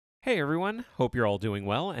Hey everyone, hope you're all doing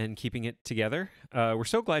well and keeping it together. We're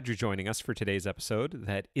so glad you're joining us for today's episode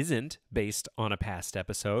that isn't based on a past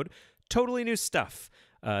episode. Totally new stuff.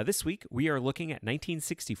 This week we are looking at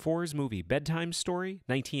 1964's movie Bedtime Story,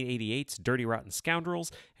 1988's Dirty Rotten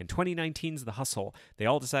Scoundrels, and 2019's The Hustle. They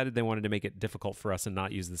all decided they wanted to make it difficult for us and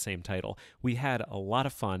not use the same title. We had a lot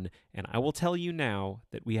of fun, and I will tell you now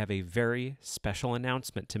that we have a very special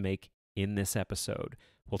announcement to make in this episode.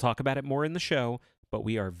 We'll talk about it more in the show, but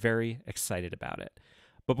we are very excited about it.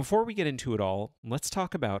 But before we get into it all, let's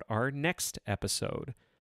talk about our next episode.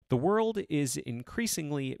 The world is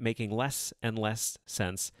increasingly making less and less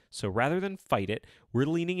sense, so rather than fight it, we're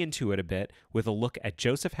leaning into it a bit with a look at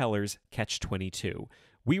Joseph Heller's Catch-22.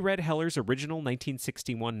 We read Heller's original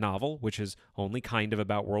 1961 novel, which is only kind of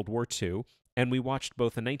about World War II, and we watched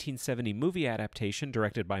both the 1970 movie adaptation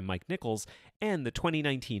directed by Mike Nichols and the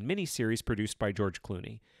 2019 miniseries produced by George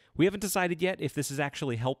Clooney. We haven't decided yet if this is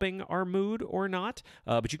actually helping our mood or not,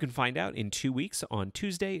 but you can find out in 2 weeks on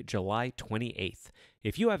Tuesday, July 28th.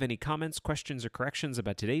 If you have any comments, questions, or corrections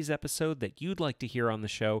about today's episode that you'd like to hear on the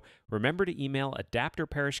show, remember to email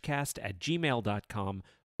adapterparishcast@gmail.com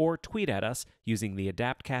or tweet at us using the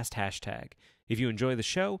AdaptCast hashtag. If you enjoy the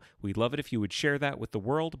show, we'd love it if you would share that with the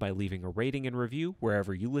world by leaving a rating and review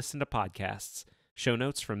wherever you listen to podcasts. Show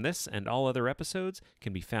notes from this and all other episodes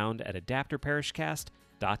can be found at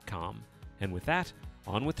adapterparishcast.com. And with that,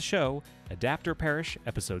 on with the show, Adapter Parish,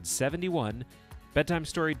 Episode 71, Bedtime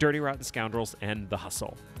Story, Dirty Rotten Scoundrels, and The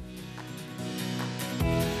Hustle.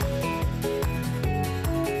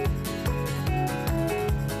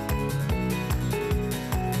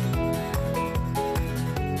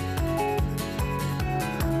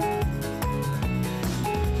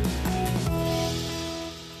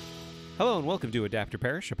 Hello and welcome to Adapter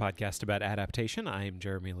Parish, a podcast about adaptation. I'm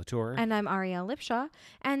Jeremy Latour. And I'm Arielle Lipshaw.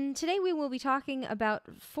 And today we will be talking about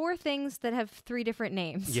 4 things that have 3 different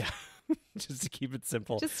names. Yeah, just to keep it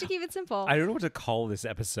simple. Just to keep it simple. I don't know what to call this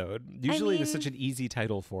episode. Usually there's such an easy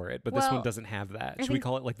title for it, but this one doesn't have that. Should we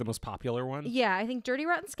call it like the most popular one? Yeah, I think Dirty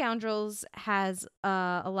Rotten Scoundrels has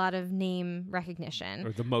a lot of name recognition.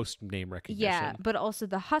 Or the most name recognition. Yeah, but also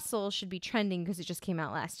The Hustle should be trending because it just came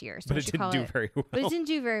out last year. So but it didn't do very well. But it didn't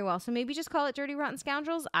do very well. So maybe just call it Dirty Rotten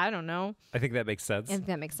Scoundrels? I don't know. I think that makes sense. I think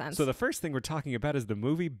that makes sense. So the first thing we're talking about is the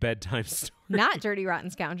movie Bedtime Story. Not Dirty Rotten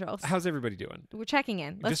Scoundrels. How's everybody doing? We're checking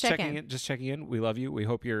in. Let's check in. Just checking in. We love you. We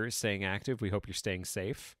hope you're staying active. We hope you're staying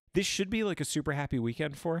safe. This should be like a super happy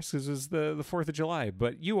weekend for us because it's the 4th of July.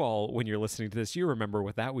 But you all, when you're listening to this, you remember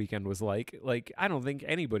what that weekend was like. Like, I don't think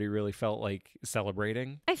anybody really felt like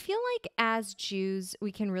celebrating. I feel like as Jews,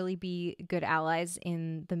 we can really be good allies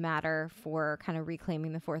in the matter for kind of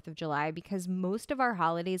reclaiming the 4th of July because most of our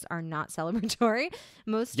holidays are not celebratory.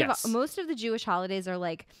 Most of the Jewish holidays are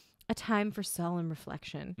like a time for solemn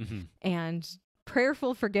reflection and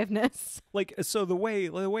prayerful forgiveness. Like, so the way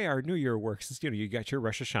our New Year works is, you got your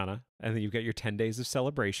Rosh Hashanah, and then you've got your 10 days of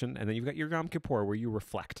celebration, and then you've got your Yom Kippur where you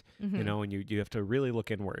reflect, and you have to really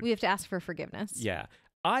look inward. We have to ask for forgiveness. Yeah.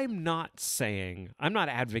 I'm not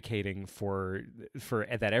advocating for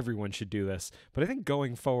that everyone should do this, but I think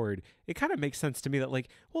going forward, it kind of makes sense to me that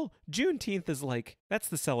Juneteenth is that's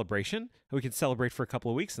the celebration. We can celebrate for a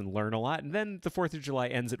couple of weeks and learn a lot. And then the 4th of July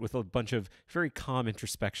ends it with a bunch of very calm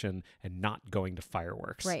introspection and not going to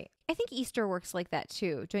fireworks. Right. I think Easter works like that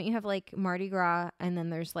too. Don't you have Mardi Gras and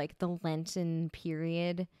then there's the Lenten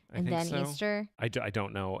period and then so. Easter? I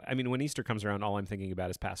don't know. I mean, when Easter comes around, all I'm thinking about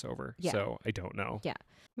is Passover. Yeah. So I don't know. Yeah.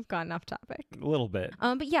 We've gotten off topic. A little bit.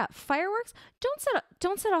 But yeah, fireworks. Don't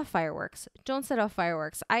set off fireworks. Don't set off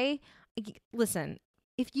fireworks. Listen,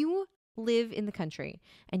 if you live in the country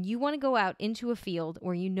and you want to go out into a field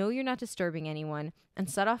where you know you're not disturbing anyone and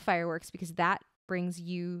set off fireworks because that brings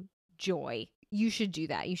you joy, you should do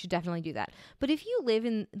that. You should definitely do that. But if you live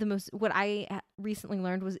in what I recently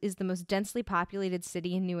learned is the most densely populated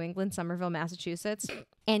city in New England, Somerville, Massachusetts,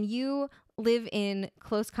 and you live in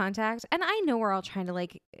close contact, and I know we're all trying to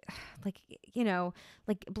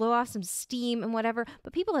blow off some steam and whatever,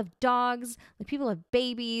 but people have dogs, people have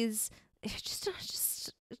babies.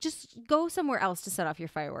 Just go somewhere else to set off your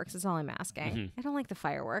fireworks is all I'm asking. I don't like the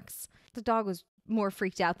fireworks. The dog was more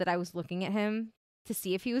freaked out that I was looking at him to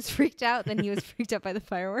see if he was freaked out than he was freaked out by the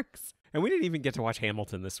fireworks. And we didn't even get to watch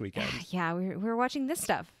Hamilton this weekend. Yeah, we're watching this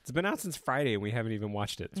stuff. It's been out since Friday and we haven't even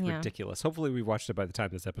watched it. It's Yeah. ridiculous. Hopefully we've watched it by the time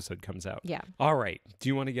this episode comes out. Yeah. All right. Do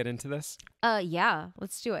you want to get into this? Yeah,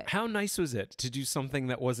 let's do it. How nice was it to do something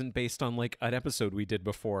that wasn't based on like an episode we did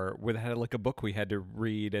before where it had like a book we had to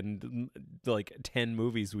read and like 10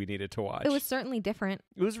 movies we needed to watch? It was certainly different.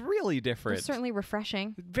 It was really It different. was certainly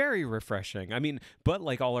refreshing. Very refreshing. I mean, but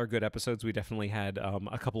like all our good episodes, we definitely had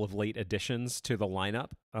a couple of late additions to the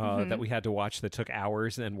lineup that we had to watch that took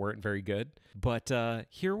hours and weren't very good. But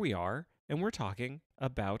here we are, and we're talking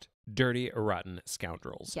about Dirty Rotten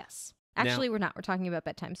Scoundrels. Yes. Actually, we're not. We're talking about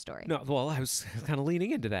Bedtime Story. No, well, I was kind of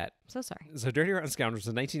leaning into that. So sorry. So Dirty Rotten Scoundrels is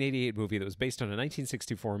a 1988 movie that was based on a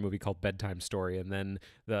 1964 movie called Bedtime Story. And then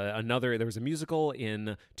there was a musical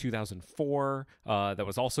in 2004 that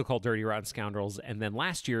was also called Dirty Rotten Scoundrels. And then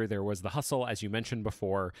last year there was The Hustle, as you mentioned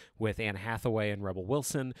before, with Anne Hathaway and Rebel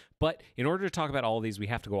Wilson. But in order to talk about all of these, we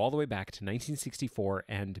have to go all the way back to 1964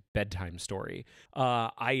 and Bedtime Story.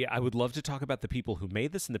 I would love to talk about the people who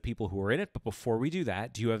made this and the people who were in it. But before we do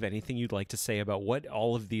that, do you have anything you'd like to say about what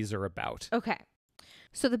all of these are about? Okay.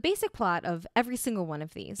 So the basic plot of every single one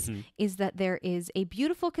of these is that there is a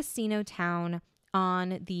beautiful casino town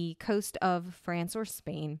on the coast of France or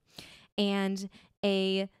Spain, and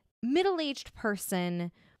a middle-aged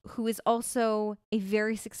person who is also a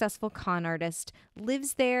very successful con artist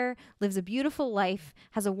lives there, lives a beautiful life,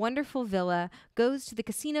 has a wonderful villa, goes to the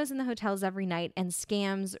casinos and the hotels every night, and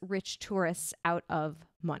scams rich tourists out of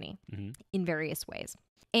money in various ways.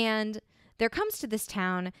 And there comes to this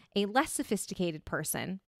town a less sophisticated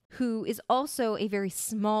person who is also a very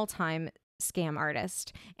small-time scam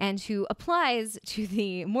artist and who applies to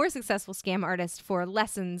the more successful scam artist for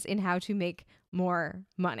lessons in how to make more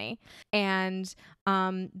money. And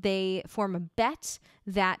they form a bet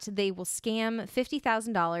that they will scam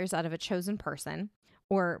 $50,000 out of a chosen person,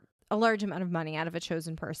 or a large amount of money out of a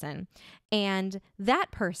chosen person. And that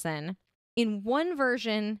person, in one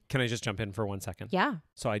version... Can I just jump in for 1 second? Yeah.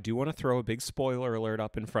 So I do want to throw a big spoiler alert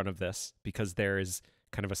up in front of this because there is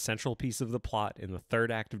kind of a central piece of the plot in the third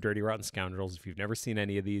act of Dirty Rotten Scoundrels. If you've never seen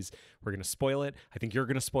any of these, we're going to spoil it. I think you're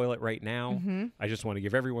going to spoil it right now. I just want to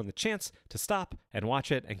give everyone the chance to stop and watch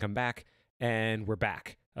it and come back, and we're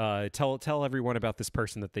back. Tell everyone about this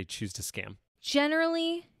person that they choose to scam.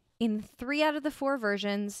 Generally, in 3 out of the 4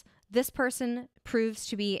 versions, this person proves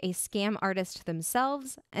to be a scam artist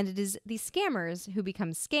themselves, and it is the scammers who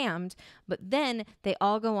become scammed, but then they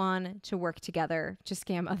all go on to work together to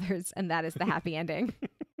scam others, and that is the happy ending.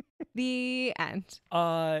 The end.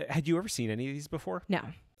 Had you ever seen any of these before? No.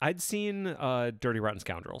 I'd seen Dirty Rotten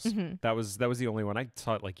Scoundrels. That was the only one. I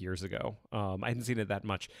saw it like years ago. I hadn't seen it that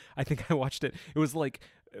much. I think I watched it. It was like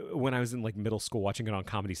when I was in like middle school watching it on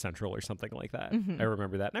Comedy Central or something like that. I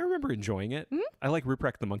remember that. And I remember enjoying it. I like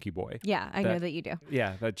Ruprecht the Monkey Boy. Yeah, I know that you do.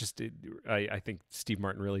 Yeah, that just, I think Steve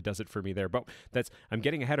Martin really does it for me there. But I'm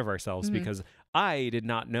getting ahead of ourselves because I did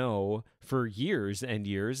not know for years and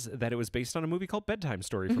years that it was based on a movie called Bedtime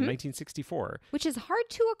Story from 1964. Which is hard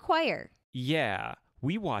to acquire. Yeah.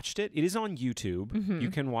 We watched it. It is on YouTube. You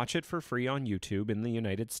can watch it for free on YouTube in the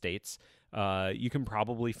United States. You can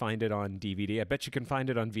probably find it on DVD. I bet you can find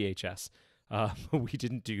it on VHS. We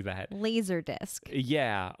didn't do that. Laserdisc.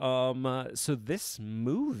 Yeah. So this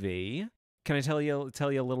movie, can I tell you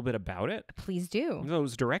a little bit about it? Please do. It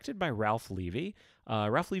was directed by Ralph Levy.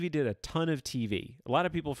 Ralph Levy did a ton of TV. A lot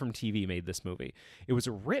of people from TV made this movie. It was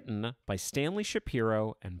written by Stanley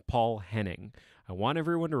Shapiro and Paul Henning. I want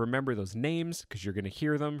everyone to remember those names because you're going to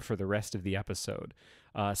hear them for the rest of the episode.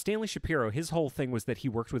 Stanley Shapiro, his whole thing was that he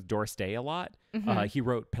worked with Doris Day a lot. He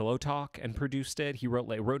wrote Pillow Talk and produced it. He wrote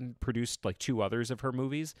and produced like 2 others of her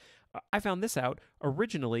movies. I found this out.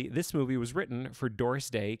 Originally, this movie was written for Doris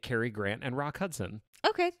Day, Cary Grant, and Rock Hudson.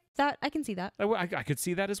 Okay, that I can see that. I could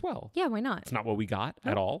see that as well. Yeah, why not? It's not what we got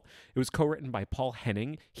at all. It was co-written by Paul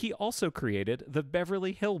Henning. He also created the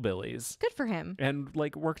Beverly Hillbillies. Good for him. And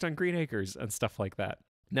like worked on Green Acres and stuff like that.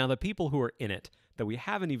 Now, the people who are in it that we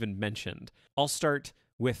haven't even mentioned, I'll start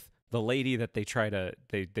with the lady that they try to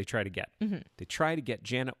get. They try to get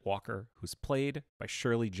Janet Walker, who's played by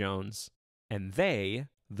Shirley Jones, and they,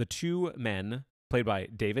 the 2 men, played by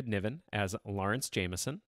David Niven as Lawrence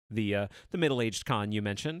Jameson, the middle-aged con you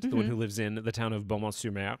mentioned, the one who lives in the town of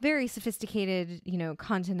Beaumont-sur-Mer. Very sophisticated,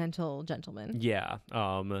 continental gentleman. Yeah,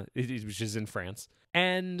 which is in France.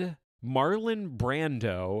 And Marlon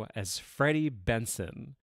Brando as Freddie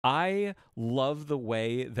Benson. I love the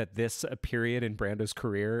way that this period in Brando's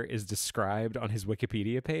career is described on his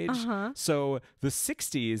Wikipedia page. So the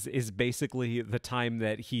 60s is basically the time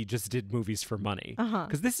that he just did movies for money.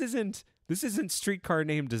 Because this isn't Streetcar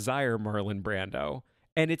Named Desire Marlon Brando.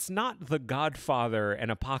 And it's not the Godfather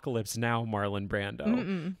and Apocalypse Now Marlon Brando.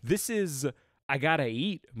 Mm-mm. This is I gotta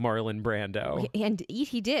eat Marlon Brando. And eat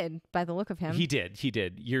he did, by the look of him. He did.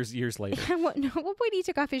 Years later. And what point he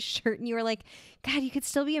took off his shirt and you were like, God, you could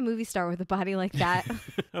still be a movie star with a body like that.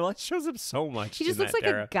 Well, it shows him so much. He just looks like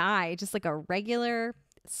era. a guy, just like a regular,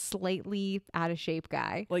 slightly out of shape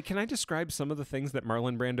guy. Like, can I describe some of the things that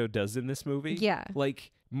Marlon Brando does in this movie? Yeah.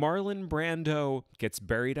 Like, Marlon Brando gets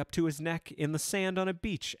buried up to his neck in the sand on a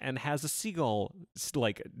beach and has a seagull,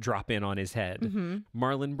 like, drop in on his head. Mm-hmm.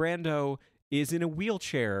 Marlon Brando is in a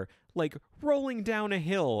wheelchair, like, rolling down a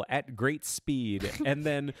hill at great speed and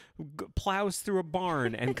then plows through a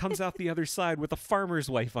barn and comes out the other side with a farmer's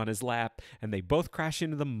wife on his lap, and they both crash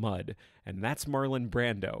into the mud. And that's Marlon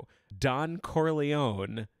Brando. Don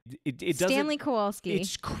Corleone. It doesn't. Stanley Kowalski.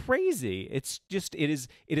 It's crazy. It's just it is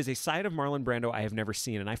a side of Marlon Brando I have never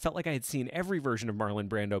seen, and I felt like I had seen every version of Marlon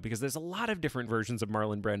Brando because there's a lot of different versions of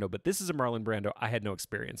Marlon Brando, but this is a Marlon Brando I had no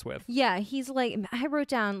experience with. Yeah, he's like, I wrote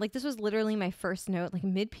down, like, this was literally my first note, like,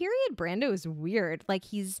 mid-period Brando is weird. Like,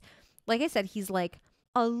 he's, like I said, he's like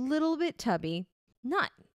a little bit tubby,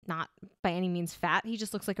 not by any means fat. He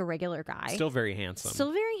just looks like a regular guy. Still very handsome.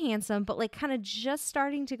 Still very handsome, but like kind of just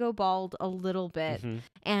starting to go bald a little bit. Mhm.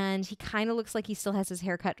 And he kind of looks like he still has his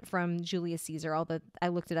haircut from Julius Caesar, although I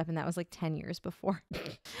looked it up and that was like 10 years before.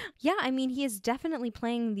 Yeah, I mean, he is definitely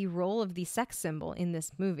playing the role of the sex symbol in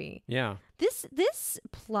this movie. Yeah. This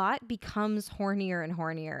plot becomes hornier and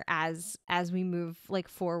hornier as we move like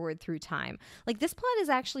forward through time. Like, this plot is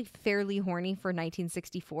actually fairly horny for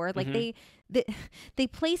 1964. Like, they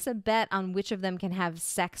place a bet on which of them can have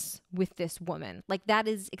sex with this woman. Like, that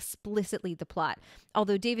is explicitly the plot.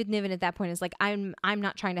 Although David Niven at that point is like, I'm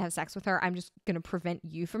not trying to have sex with her. I'm just going to prevent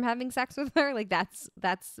you from having sex with her. Like, that's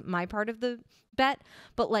my part of the bet.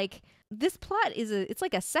 But like, this plot it's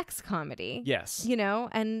like a sex comedy. Yes. You know,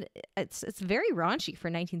 and it's very raunchy for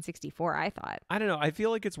 1964, I thought. I don't know. I feel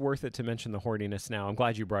like it's worth it to mention the horniness now. I'm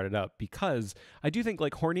glad you brought it up because I do think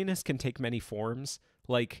like horniness can take many forms.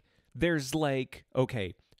 Like, there's like,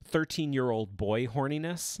 okay, 13-year-old boy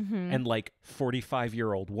horniness and like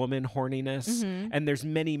 45-year-old woman horniness. And there's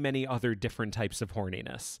many, many other different types of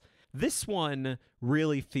horniness. This one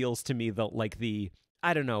really feels to me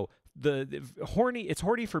I don't know, the horny, it's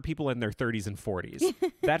horny for people in their 30s and 40s.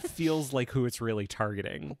 That feels like who it's really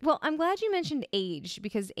targeting. Well, I'm glad you mentioned age,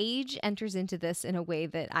 because age enters into this in a way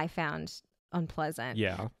that I found unpleasant.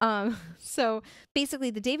 Yeah. So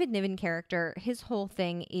basically the David Niven character, his whole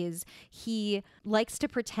thing is he likes to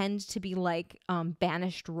pretend to be like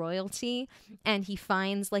banished royalty, and he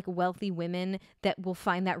finds like wealthy women that will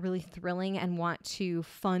find that really thrilling and want to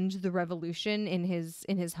fund the revolution in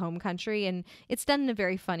his home country, and it's done in a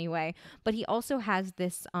very funny way. But he also has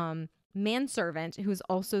this manservant who's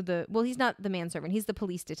also he's not the manservant, he's the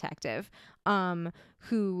police detective,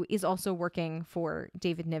 who is also working for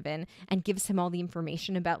David Niven and gives him all the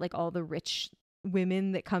information about like all the rich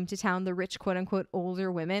women that come to town, the rich quote unquote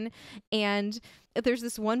older women. And there's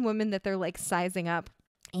this one woman that they're like sizing up,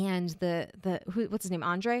 and what's his name,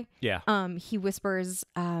 Andre? Yeah. He whispers,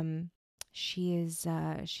 she's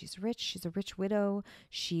rich, she's a rich widow,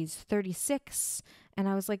 she's 36. And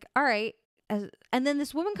I was like, all right. And then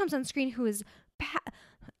this woman comes on screen who is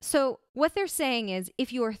so what they're saying is,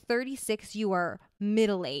 if you are 36, you are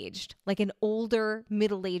middle-aged, like an older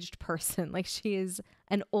middle-aged person. Like, she is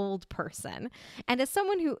an old person. And as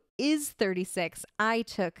someone who is 36, I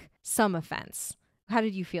took some offense. How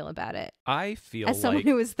did you feel about it? I feel as someone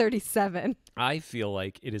who is 37. I feel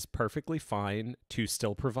like it is perfectly fine to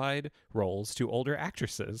still provide roles to older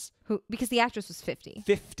actresses. Because the actress was 50.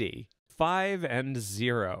 50. 5 and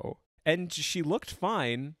 0. And she looked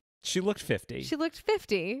fine. She looked 50. She looked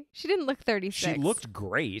 50. She didn't look 36. She looked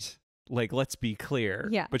great. Like, let's be clear.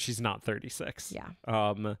 Yeah. But she's not 36. Yeah.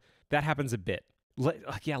 That happens a bit.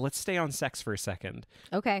 Let's stay on sex for a second.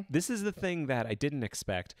 Okay. This is the thing that I didn't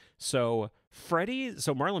expect. So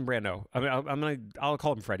Marlon Brando, I'll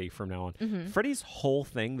call him Freddie from now on. Mm-hmm. Freddie's whole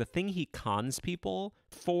thing, the thing he cons people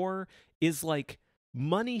for, is like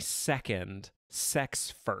money second,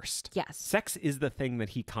 sex first. Yes. Sex is the thing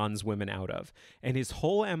that he cons women out of. And his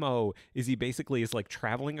whole MO is he basically is like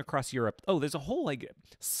traveling across Europe. Oh, there's a whole like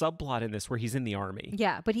subplot in this where he's in the army.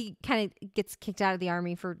 Yeah, but he kind of gets kicked out of the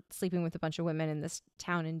army for sleeping with a bunch of women in this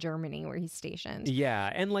town in Germany where he's stationed. Yeah,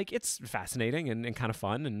 and like it's fascinating and kind of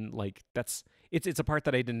fun, and like it's a part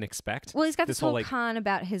that I didn't expect. Well, he's got this whole like con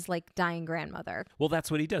about his like dying grandmother. Well, that's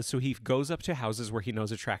what he does. So he goes up to houses where he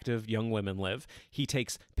knows attractive young women live. He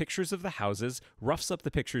takes pictures of the houses, roughs up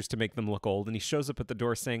the pictures to make them look old, and he shows up at the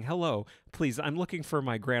door saying, "Hello, please, I'm looking for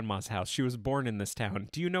my grandma's house. She was born in this town.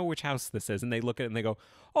 Do you know which house this is?" And they look at it and they go,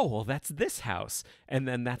 "Oh, well, that's this house." And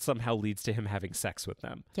then that somehow leads to him having sex with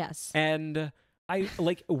them. Yes. And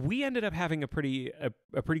we ended up having a pretty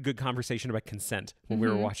good conversation about consent when we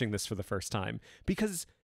were watching this for the first time, because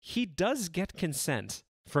he does get consent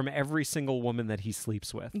from every single woman that he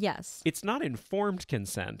sleeps with. Yes. It's not informed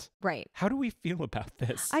consent. Right. How do we feel about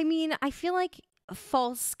this? I mean, I feel like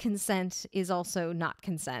false consent is also not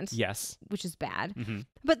consent. Yes. Which is bad. Mm-hmm.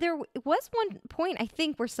 But there was one point, I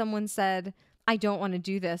think, where someone said, "I don't want to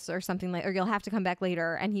do this," or something like, or "You'll have to come back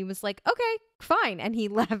later." And he was like, "Okay, fine." And he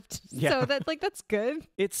left. Yeah. So that's good.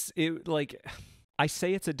 I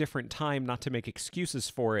say it's a different time, not to make excuses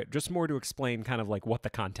for it, just more to explain kind of like what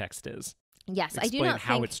the context is. Yes, Explain I do not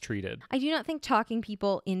how think it's treated. I do not think talking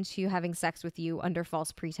people into having sex with you under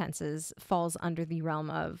false pretenses falls under the realm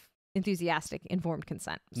of enthusiastic, informed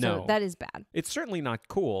consent. So No. that is bad. It's certainly not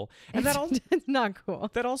cool. And It's not cool.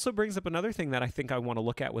 that also brings up another thing that I think I want to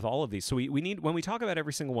look at with all of these. So we need, when we talk about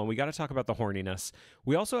every single one, we got to talk about the horniness.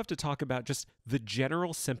 We also have to talk about just the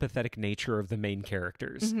general sympathetic nature of the main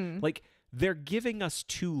characters. Like, they're giving us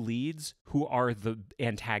two leads who are the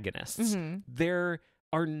antagonists. There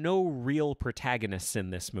are no real protagonists in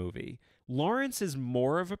this movie. Lawrence is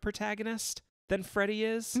more of a protagonist than Freddie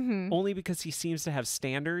is, only because he seems to have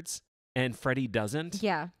standards and Freddie doesn't.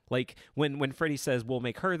 Yeah. Like when Freddie says, "We'll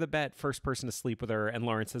make her the bet, first person to sleep with her," and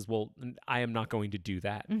Lawrence says, "Well, I am not going to do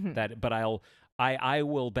that. But I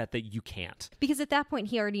will bet that you can't." Because at that point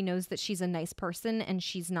he already knows that she's a nice person and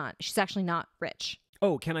she's actually not rich.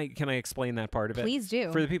 Oh, can I explain that part of it? Please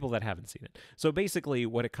do. For the people that haven't seen it. So basically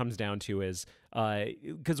what it comes down to is,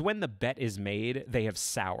 because when the bet is made, they have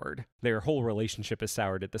soured. Their whole relationship is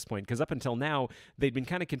soured at this point. Because up until now, they'd been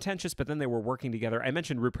kind of contentious, but then they were working together. I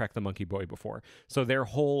mentioned Ruprecht the Monkey Boy before. So their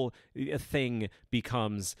whole thing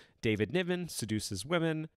becomes David Niven seduces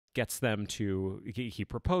women, gets them to, he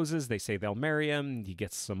proposes, they say they'll marry him, he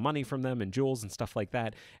gets some money from them and jewels and stuff like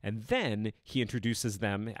that, and then he introduces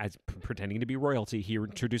them, as pretending to be royalty, he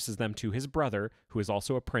introduces them to his brother, who is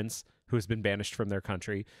also a prince, who has been banished from their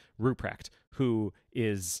country, Ruprecht, who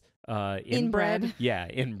is inbred. Yeah,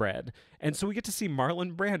 inbred. And so we get to see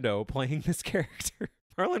Marlon Brando playing this character.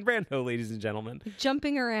 Marlon Brando, ladies and gentlemen.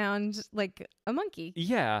 Jumping around like a monkey.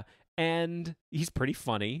 Yeah. And he's pretty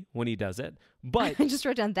funny when he does it. But I just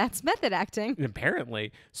wrote down, that's method acting.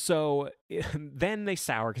 Apparently. So then they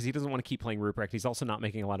sour because he doesn't want to keep playing Ruprecht. He's also not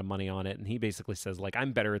making a lot of money on it. And he basically says, like,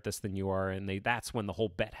 "I'm better at this than you are." And that's when the whole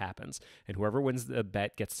bet happens. And whoever wins the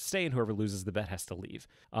bet gets to stay, and whoever loses the bet has to leave.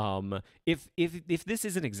 If this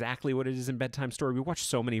isn't exactly what it is in Bedtime Story, we watch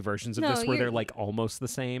so many versions of this where they're like almost the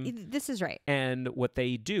same. This is right. And what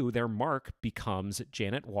they do, their mark becomes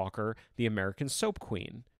Janet Walker, the American soap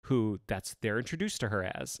queen, who they're introduced to her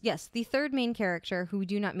as. Yes, the third main character, who we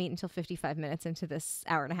do not meet until 55 minutes into this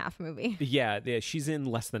hour-and-a-half movie. Yeah, she's in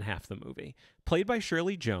less than half the movie. Played by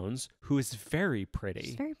Shirley Jones, who is very pretty.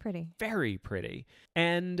 She's very pretty. Very pretty.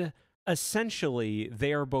 And essentially,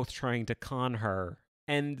 they are both trying to con her.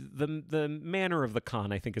 And the manner of the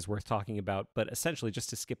con, I think, is worth talking about. But essentially, just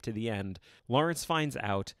to skip to the end, Lawrence finds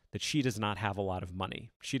out that she does not have a lot of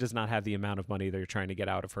money. She does not have the amount of money they're trying to get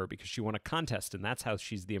out of her because she won a contest, and that's how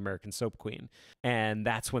she's the American soap queen. And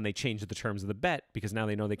that's when they change the terms of the bet, because now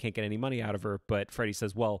they know they can't get any money out of her. But Freddie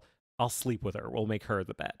says, "Well, I'll sleep with her. We'll make her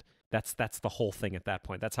the bet." That's the whole thing at that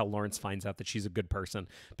point. That's how Lawrence finds out that she's a good person,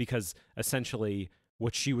 because essentially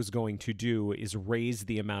what she was going to do is raise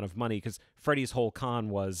the amount of money, because Freddie's whole con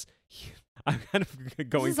was, I'm kind of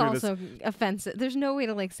going through this. This is also offensive. There's no way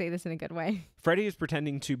to say this in a good way. Freddie is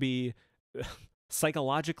pretending to be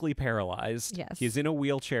psychologically paralyzed. Yes. He's in a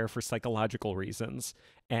wheelchair for psychological reasons.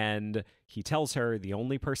 And he tells her the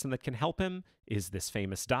only person that can help him is this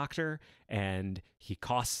famous doctor, and he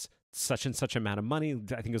costs such and such amount of money.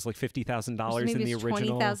 I think it was like $50,000 in the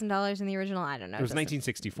original. $20,000 in the original. I don't know. It was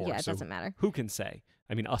 1964. Yeah, it so doesn't matter. Who can say?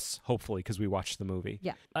 I mean, us, hopefully, because we watched the movie.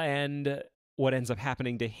 Yeah. And what ends up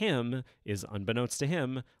happening to him is, unbeknownst to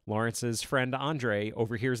him, Lawrence's friend Andre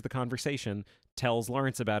overhears the conversation, tells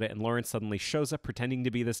Lawrence about it, and Lawrence suddenly shows up pretending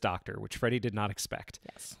to be this doctor, which Freddie did not expect.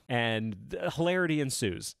 Yes. And hilarity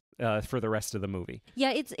ensues. For the rest of the movie.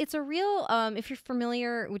 Yeah, it's a real, if you're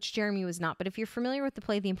familiar, which Jeremy was not, but if you're familiar with the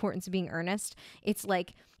play The Importance of Being Earnest, it's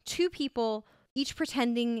like two people, each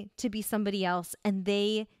pretending to be somebody else, and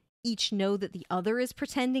they each know that the other is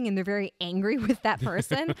pretending and they're very angry with that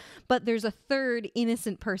person. But there's a third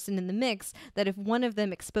innocent person in the mix that if one of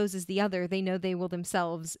them exposes the other, they know they will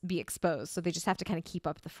themselves be exposed. So they just have to kind of keep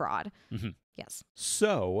up the fraud. Mm-hmm. Yes.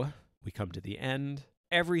 So we come to the end.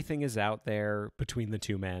 Everything is out there between the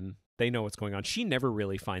two men. They know what's going on. She never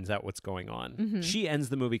really finds out what's going on. Mm-hmm. She ends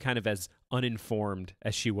the movie kind of as uninformed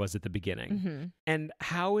as she was at the beginning. Mm-hmm. And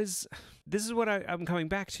this is what I'm coming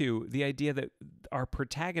back to, the idea that our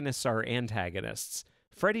protagonists are antagonists.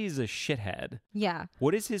 Freddy's a shithead. Yeah.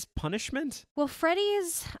 What is his punishment? Well, Freddy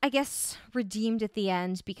is, I guess, redeemed at the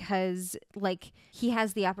end because, like, he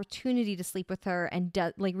has the opportunity to sleep with her and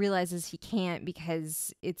realizes he can't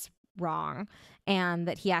because it's wrong, and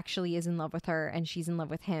that he actually is in love with her and she's in love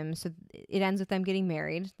with him. So it ends with them getting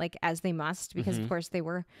married, like, as they must, because of course they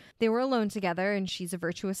were alone together, and she's a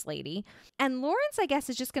virtuous lady. And Lawrence, I guess,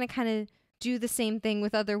 is just going to kind of do the same thing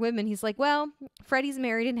with other women. He's like, well, Freddie's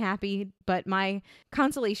married and happy, but my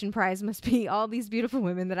consolation prize must be all these beautiful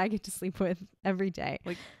women that I get to sleep with every day.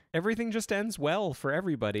 Like, everything just ends well for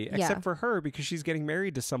everybody, except for her, because she's getting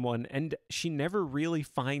married to someone, and she never really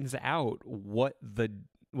finds out what the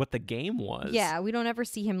game was. Yeah, we don't ever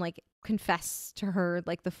see him, like, confess to her,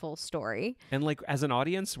 like, the full story. And, like, as an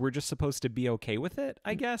audience, we're just supposed to be okay with it,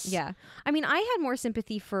 I guess. Yeah. I mean, I had more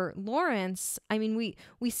sympathy for Lawrence. I mean,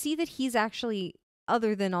 we see that he's actually,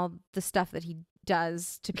 other than all the stuff that he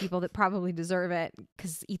does to people that probably deserve it,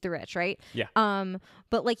 because eat the rich, right? Yeah.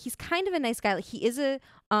 But, like, he's kind of a nice guy. Like, he is a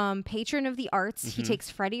patron of the arts. He takes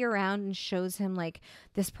Freddie around and shows him, like,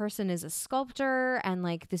 this person is a sculptor, and,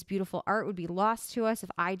 like, this beautiful art would be lost to us if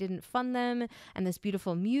I didn't fund them, and this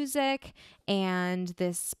beautiful music and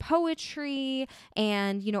this poetry,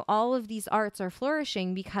 and, you know, all of these arts are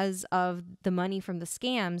flourishing because of the money from the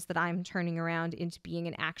scams that I'm turning around into being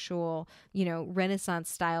an actual, you know, Renaissance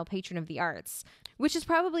style patron of the arts, which is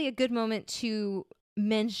probably a good moment to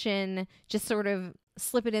mention, just sort of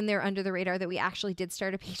slip it in there under the radar, that we actually did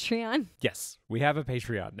start a Patreon. Yes, we have a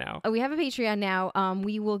Patreon now. We have a Patreon now.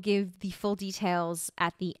 We will give the full details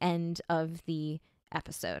at the end of the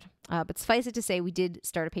episode. But suffice it to say, we did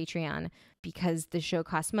start a Patreon because the show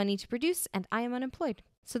costs money to produce, and I am unemployed.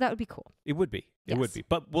 So that would be cool. It would be. It would be.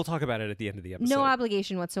 But we'll talk about it at the end of the episode. No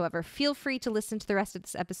obligation whatsoever. Feel free to listen to the rest of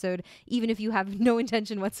this episode, even if you have no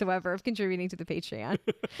intention whatsoever of contributing to the Patreon.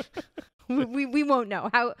 we won't know.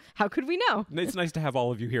 How could we know? It's nice to have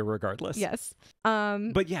all of you here regardless. Yes.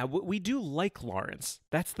 But yeah, we do like Lawrence.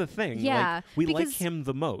 That's the thing. Yeah. Like, we like him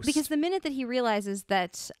the most. Because the minute that he realizes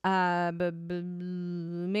that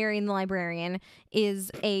Marion the librarian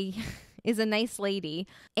is a nice lady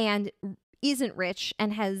and isn't rich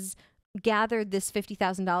and has gathered this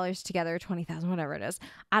 $50,000 together, 20,000, whatever it is,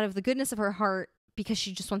 out of the goodness of her heart, because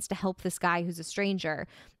she just wants to help this guy who's a stranger.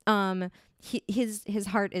 His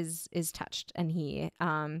heart is touched, and he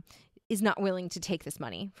is not willing to take this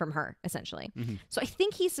money from her, essentially. So I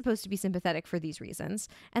think he's supposed to be sympathetic for these reasons.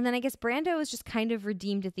 And then I guess Brando is just kind of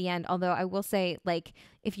redeemed at the end. Although I will say, like,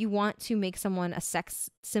 if you want to make someone a sex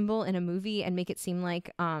symbol in a movie and make it seem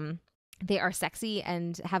like they are sexy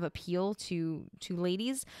and have appeal to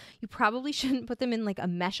ladies, you probably shouldn't put them in, like, a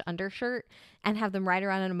mesh undershirt and have them ride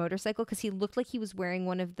around on a motorcycle, because he looked like he was wearing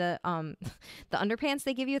one of the underpants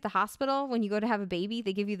they give you at the hospital when you go to have a baby.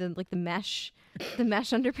 They give you the mesh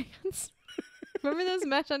underpants. Remember those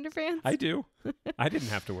mesh underpants? I do. I didn't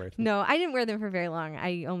have to wear them. No, I didn't wear them for very long.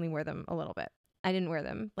 I only wore them a little bit. I didn't wear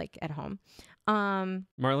them, like, at home. Marlon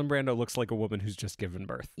Brando looks like a woman who's just given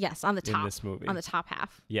birth. Yes, on the top. In this movie. On the top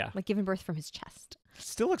half. Yeah. Like, giving birth from his chest.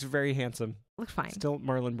 Still looks very handsome. Looks fine. Still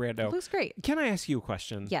Marlon Brando. Looks great. Can I ask you a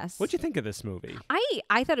question? Yes. What'd you think of this movie?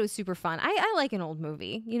 I thought it was super fun. I like an old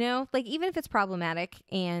movie, you know? Like, even if it's problematic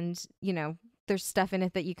and, you know, there's stuff in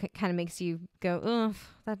it that you kind of makes you go,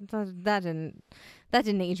 ugh, that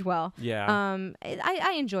didn't age well. Yeah.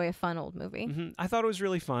 I enjoy a fun old movie. I thought it was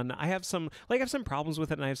really fun. I have some problems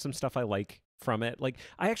with it, and I have some stuff I like from it. Like,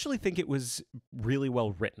 I actually think it was really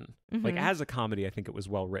well written. Like, as a comedy, I think it was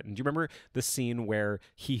well written. Do you remember the scene where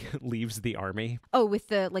he leaves the army? Oh, with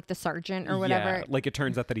the sergeant or whatever. Yeah, like, it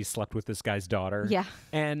turns out that he slept with this guy's daughter. Yeah.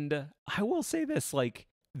 And I will say this, like,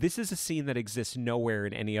 this is a scene that exists nowhere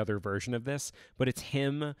in any other version of this, but it's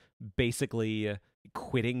him basically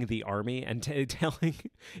quitting the army and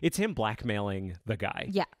it's him blackmailing the guy.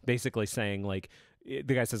 Yeah. Basically saying, like, the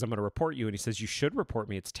guy says, I'm going to report you. And he says, you should report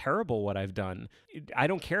me. It's terrible what I've done. I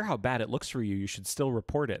don't care how bad it looks for you. You should still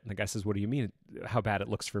report it. And the guy says, what do you mean how bad it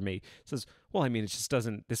looks for me? He says, well, I mean, it just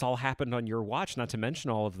doesn't, this all happened on your watch, not to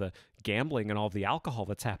mention all of the gambling and all the alcohol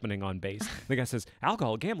that's happening on base. The guy says,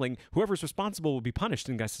 alcohol, gambling, whoever's responsible will be punished.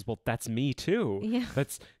 And the guy says, well, that's me too.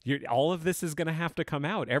 Yeah. All of this is going to have to come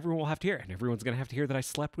out. Everyone will have to hear it. And everyone's going to have to hear that I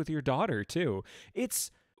slept with your daughter too.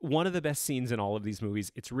 It's one of the best scenes in all of these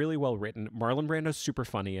movies. It's really well written. Marlon Brando's super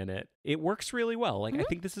funny in it. It works really well. Like, I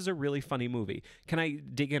think this is a really funny movie. Can I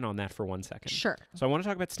dig in on that for 1 second? Sure. So I want to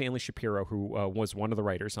talk about Stanley Shapiro, who was one of the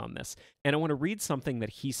writers on this. And I want to read something that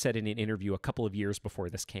he said in an interview a couple of years before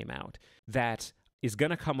this came out that is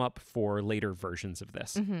going to come up for later versions of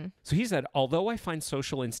this. So he said, although I find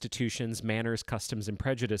social institutions, manners, customs, and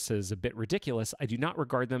prejudices a bit ridiculous, I do not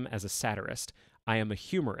regard them as a satirist. I am a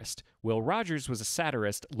humorist. Will Rogers was a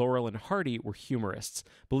satirist. Laurel and Hardy were humorists.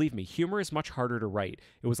 Believe me, humor is much harder to write.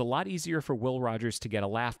 It was a lot easier for Will Rogers to get a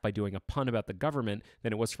laugh by doing a pun about the government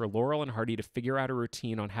than it was for Laurel and Hardy to figure out a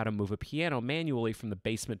routine on how to move a piano manually from the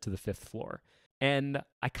basement to the 5th floor. And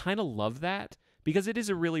I kind of love that, because it is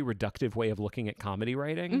a really reductive way of looking at comedy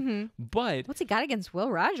writing. But What's he got against Will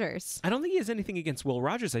Rogers? I don't think he has anything against Will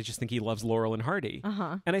Rogers. I just think he loves Laurel and Hardy.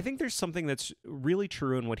 And I think there's something that's really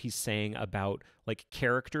true in what he's saying about like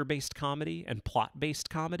character-based comedy and plot-based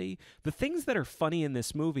comedy. The things that are funny in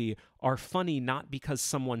this movie are funny not because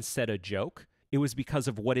someone said a joke. It was because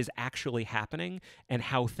of what is actually happening and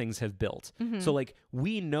how things have built. So, like,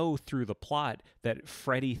 we know through the plot that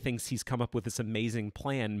Freddy thinks he's come up with this amazing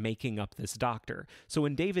plan making up this doctor. So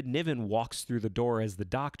when David Niven walks through the door as the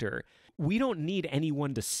doctor, we don't need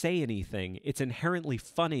anyone to say anything. It's inherently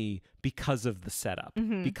funny because of the setup,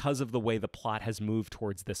 because of the way the plot has moved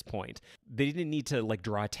towards this point. They didn't need to, like,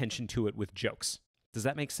 draw attention to it with jokes. Does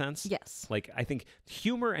that make sense? Yes. Like, I think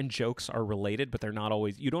humor and jokes are related, but they're not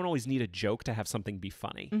always, you don't always need a joke to have something be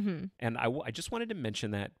funny. And I just wanted to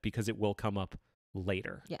mention that because it will come up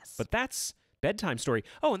later. Yes. But that's Bedtime Story.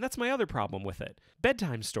 Oh, and that's my other problem with it.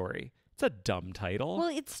 Bedtime Story. It's a dumb title. Well,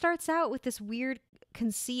 it starts out with this weird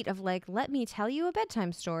conceit of like, let me tell you a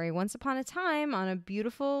bedtime story. Once upon a time in a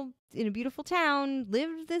beautiful town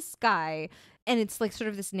lived this guy. And it's like sort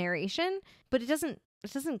of this narration, but it doesn't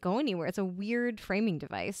go anywhere. It's a weird framing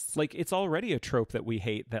device. Like, it's already a trope that we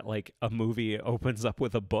hate, that like a movie opens up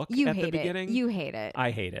with a book at the beginning. You hate it.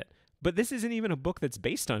 I hate it. But this isn't even a book that's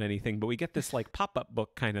based on anything, but we get this like pop-up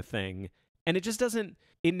book kind of thing. And it just doesn't,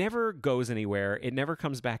 it never goes anywhere. It never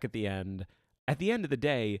comes back at the end. At the end of the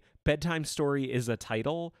day, Bedtime Story is a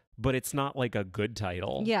title, but it's not like a good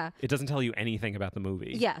title. Yeah. It doesn't tell you anything about the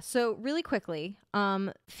movie. Yeah. So really quickly,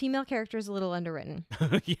 female character is a little underwritten.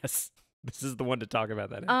 Yes. This is the one to talk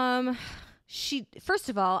about that. She, first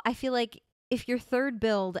of all, I feel like if you're third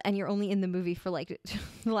build and you're only in the movie for like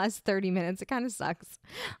the last 30 minutes, it kind of sucks.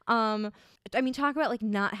 I mean, talk about like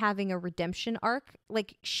not having a redemption arc.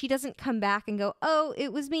 Like, she doesn't come back and go, "Oh,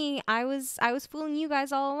 it was me. I was fooling you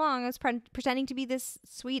guys all along. I was pretending to be this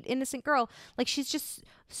sweet, innocent girl." Like, she's just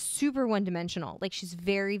super one-dimensional. Like, she's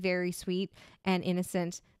very, very sweet and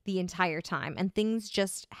innocent the entire time, and things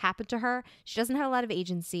just happen to her. She doesn't have a lot of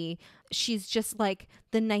agency. She's just like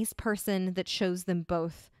the nice person that shows them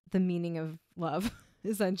both the meaning of love,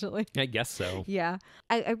 essentially. I guess so. Yeah.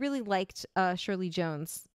 I really liked Shirley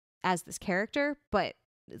Jones as this character, but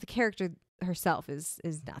the character herself is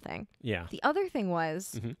nothing. Yeah. The other thing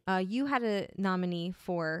was you had a nominee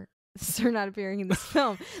for Sir not appearing in this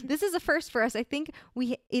film. This is a first for us. I think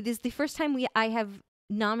it is the first time I have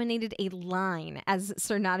nominated a line as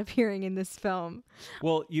Sir not appearing in this film.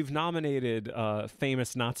 Well, you've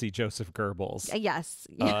famous Nazi Joseph Goebbels. Yes.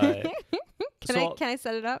 Can I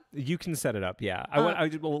set it up? You can set it up, yeah.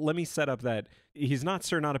 Well, let me set up that he's not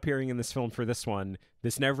Sir not appearing in this film for this one.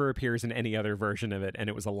 This never appears in any other version of it, and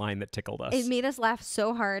it was a line that tickled us. It made us laugh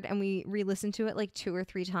so hard, and we re-listened to it like 2 or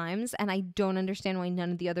 3 times, and I don't understand why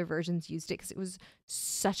none of the other versions used it, because it was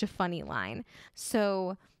such a funny line.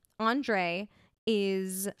 So Andre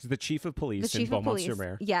is the chief of police in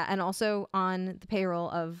Beaumont-sur-Mer. Yeah, and also on the payroll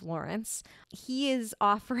of Lawrence. He is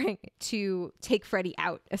offering to take Freddy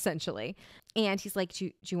out, essentially. And he's like,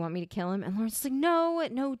 do you want me to kill him? And Lawrence is like,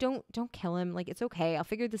 no, don't kill him. Like, it's okay. I'll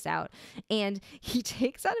figure this out. And he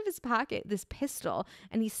takes out of his pocket this pistol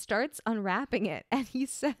and he starts unwrapping it. And he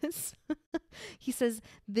says,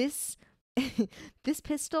 this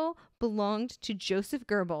pistol belonged to Joseph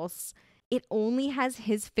Goebbels. It only has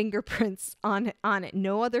his fingerprints on it,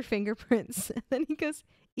 no other fingerprints. And then he goes,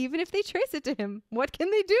 even if they trace it to him, what can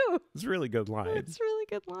they do? It's a really good line. It's a really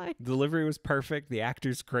good line. Delivery was perfect. The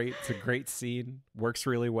actor's great. It's a great scene. Works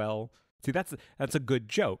really well. See, that's a good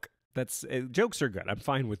joke. That's jokes are good. I'm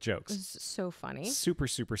fine with It jokes. was so funny. Super,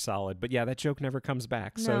 super solid. But yeah, that joke never comes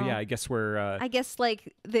back. So No. yeah, I guess we're I guess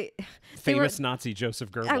like they famous Nazi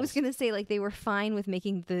Joseph Goebbels. I was gonna say like they were fine with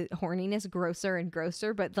making the horniness grosser and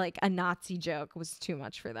grosser, but like a Nazi joke was too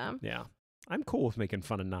much for them. Yeah. I'm cool with making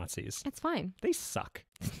fun of Nazis. It's fine. They suck.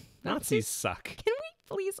 Nazis suck. Can we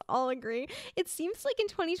please all agree? It seems like in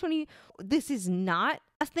 2020, this is not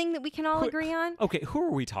a thing that we can all agree on. Okay, who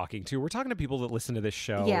are we talking to? We're talking to people that listen to this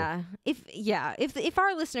show. Yeah. If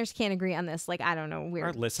our listeners can't agree on this, like I don't know where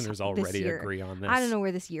Our listeners already agree on this. I don't know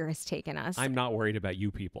where this year has taken us. I'm not worried about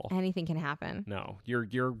you people. Anything can happen. No,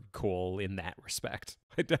 you're cool in that respect.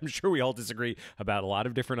 I'm sure we all disagree about a lot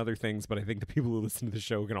of different other things, but I think the people who listen to the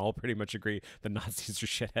show can all pretty much agree that Nazis are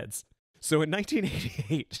shitheads. So in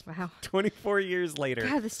 1988, Wow. 24 years later,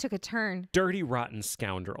 God, this took a turn. Dirty Rotten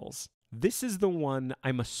Scoundrels. This is the one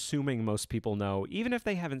I'm assuming most people know, even if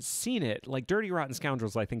they haven't seen it. Like Dirty Rotten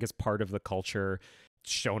Scoundrels, I think is part of the culture,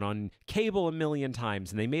 shown on cable a million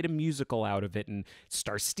times, and they made a musical out of it, and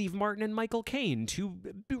stars Steve Martin and Michael Caine, two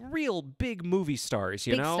real big movie stars,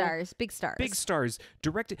 you know? Big stars. Big stars.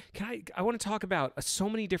 Directed. I want to talk about so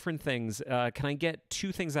many different things. Can I get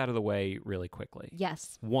two things out of the way really quickly?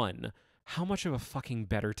 Yes. One, how much of a fucking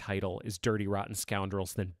better title is Dirty Rotten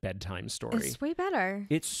Scoundrels than Bedtime Story? It's way better.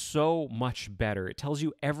 It's so much better. It tells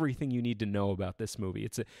you everything you need to know about this movie.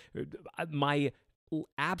 It's my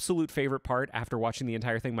absolute favorite part after watching the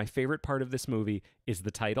entire thing. My favorite part of this movie is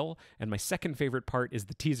the title, and my second favorite part is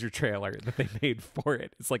the teaser trailer that they made for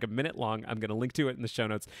it. It's like a minute long. I'm going to link to it in the show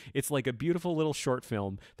notes. It's like a beautiful little short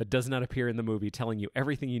film that does not appear in the movie, telling you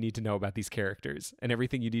everything you need to know about these characters and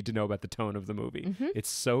everything you need to know about the tone of the movie. Mm-hmm. It's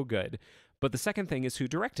so good. But the second thing is who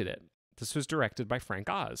directed it. This was directed by Frank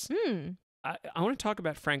Oz. I want to talk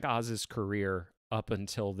about Frank Oz's career up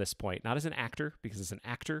until this point, not as an actor, because as an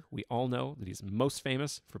actor, we all know that he's most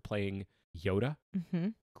famous for playing Yoda,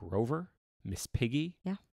 Grover, Miss Piggy.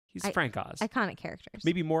 Yeah. He's Frank Oz. Iconic characters.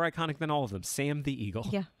 Maybe more iconic than all of them. Sam the Eagle.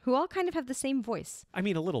 Yeah. Who all kind of have the same voice. I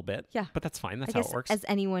mean, a little bit. Yeah. But that's fine. That's I how guess it works. as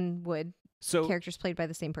anyone would. So characters played by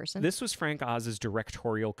the same person. This was Frank Oz's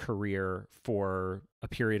directorial career for a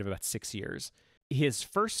period of about 6 years.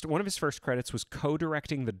 One of his first credits was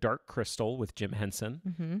co-directing The Dark Crystal with Jim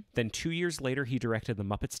Henson. Then 2 years later, he directed The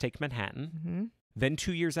Muppets Take Manhattan. Then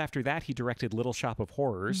 2 years after that, he directed Little Shop of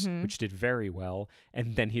Horrors, which did very well.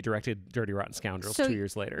 And then he directed Dirty Rotten Scoundrels 2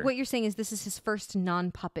 years later. What you're saying is this is his first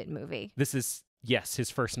non-puppet movie. This is, yes,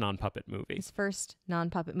 his first non-puppet movie. His first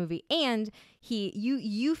non-puppet movie. And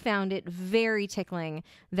you found it very tickling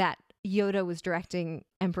that Yoda was directing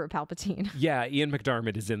Emperor Palpatine. Yeah, Ian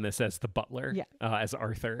McDiarmid is in this as the butler, as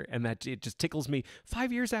Arthur, and that it just tickles me.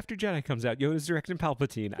 5 years after Jedi comes out, Yoda's directing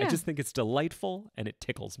Palpatine. Yeah. I just think it's delightful, and it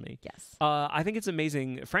tickles me. Yes. I think it's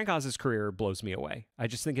amazing. Frank Oz's career blows me away. I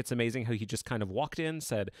just think it's amazing how he just kind of walked in,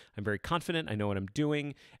 said, I'm very confident, I know what I'm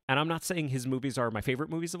doing, and I'm not saying his movies are my favorite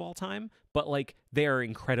movies of all time, but like they are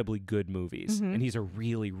incredibly good movies, and he's a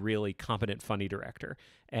really, really competent, funny director.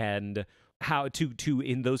 And how to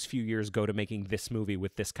in those few years go to making this movie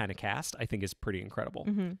with this kind of cast, I think is pretty incredible.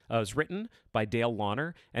 It was written by Dale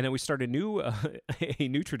Launer, and then we started a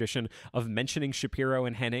new tradition of mentioning Shapiro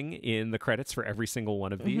and Henning in the credits for every single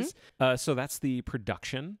one of these. So that's the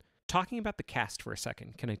production. Talking about the cast for a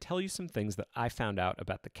second, can I tell you some things that I found out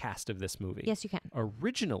about the cast of this movie? Yes, you can.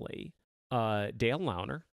 Originally, Dale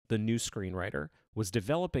Launer, the new screenwriter, was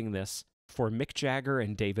developing this for Mick Jagger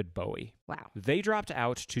and David Bowie. Wow. They dropped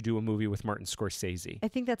out to do a movie with Martin Scorsese. I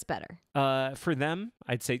think that's better. For them,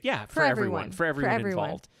 I'd say, yeah, for everyone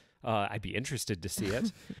involved. I'd be interested to see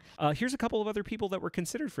it. Here's a couple of other people that were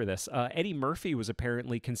considered for this. Eddie Murphy was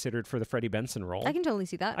apparently considered for the Freddie Benson role. I can totally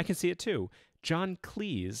see that. I can see it too. John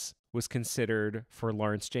Cleese was considered for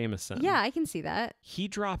Lawrence Jameson. Yeah, I can see that. He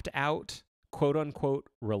dropped out, quote unquote,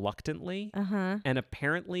 reluctantly, and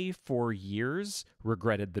apparently for years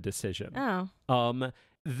regretted the decision. Oh.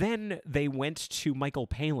 Then they went to Michael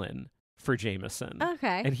Palin for Jameson.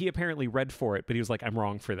 Okay. And he apparently read for it, but he was like, I'm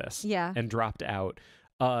wrong for this. Yeah. And dropped out.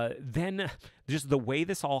 Then just the way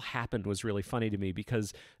this all happened was really funny to me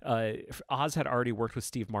because Oz had already worked with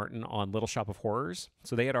Steve Martin on Little Shop of Horrors,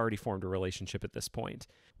 so they had already formed a relationship at this point.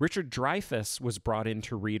 Richard Dreyfuss was brought in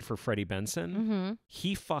to read for Freddie Benson.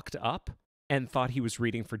 He fucked up and thought he was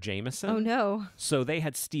reading for Jameson. Oh, no. So they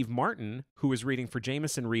had Steve Martin, who was reading for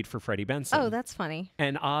Jameson, read for Freddie Benson. Oh, that's funny.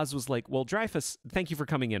 And Oz was like, well, Dreyfuss, thank you for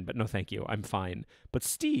coming in, but no thank you. I'm fine. But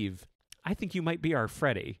Steve, I think you might be our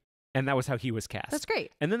Freddie. And that was how he was cast. That's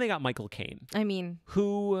great. And then they got Michael Caine. I mean,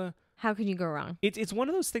 who How can you go wrong? It's one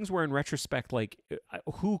of those things where in retrospect, like,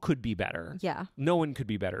 who could be better? Yeah. No one could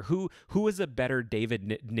be better. Who is a better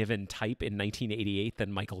David Niven type in 1988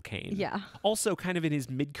 than Michael Caine? Yeah. Also kind of in his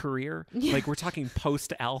mid-career. Yeah. Like, we're talking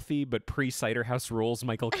post-Alfie, but pre-Cider House Rules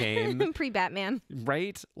Michael Caine. Pre-Batman.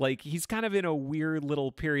 Right? Like, he's kind of in a weird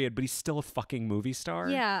little period, but he's still a fucking movie star.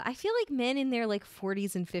 Yeah, I feel like men in their like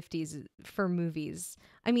 40s and 50s for movies.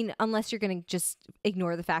 I mean, unless you're going to just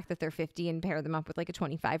ignore the fact that they're 50 and pair them up with like a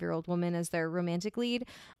 25-year-old woman as their romantic lead,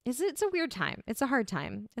 it's a weird time. It's a hard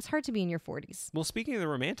time. It's hard to be in your 40s. Well, speaking of the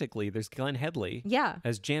romantic lead, there's Glenn Headley. Yeah.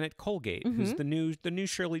 As Janet Colgate, who's the new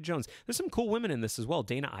Shirley Jones. There's some cool women in this as well.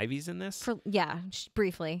 Dana Ivy's in this.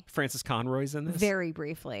 Briefly. Frances Conroy's in this. Very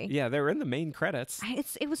briefly. Yeah, they're in the main credits.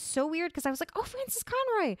 It was so weird because I was like, oh, Frances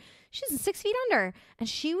Conroy. She's in 6 Feet Under. And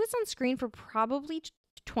she was on screen for probably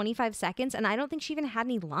 25 seconds, and I don't think she even had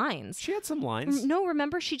any lines. She had some lines. No,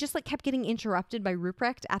 remember, she just like kept getting interrupted by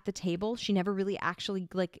Ruprecht at the table. She never really actually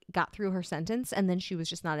like got through her sentence, and then she was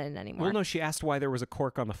just not in it anymore. Well, no, she asked why there was a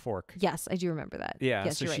cork on the fork. Yes, I do remember that. Yeah,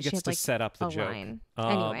 yes, so you're she right. gets had, to like, set up the a joke. line.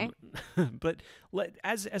 Anyway, but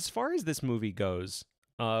as far as this movie goes,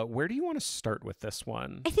 where do you want to start with this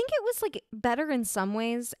one? I think it was like better in some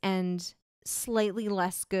ways and slightly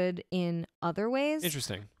less good in other ways.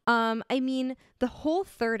 Interesting. I mean, the whole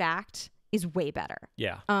third act is way better.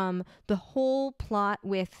 Yeah. The whole plot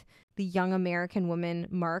with the young American woman,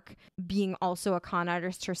 Mark, being also a con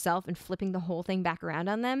artist herself and flipping the whole thing back around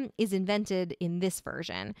on them is invented in this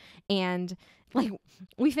version. And like,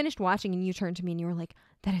 we finished watching and you turned to me and you were like,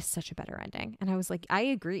 that is such a better ending. And I was like, I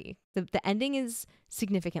agree. The ending is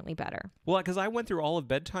significantly better. Well, because I went through all of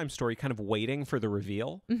Bedtime Story kind of waiting for the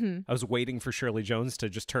reveal. Mm-hmm. I was waiting for Shirley Jones to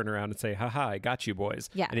just turn around and say, haha, I got you boys.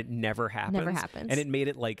 Yeah. And it never happens. Never happens. And it made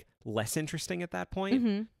it like less interesting at that point.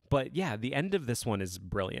 Mm-hmm. But yeah, the end of this one is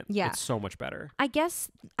brilliant. Yeah. It's so much better. I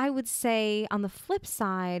guess I would say on the flip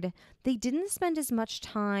side, they didn't spend as much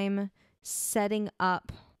time setting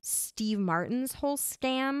up Steve Martin's whole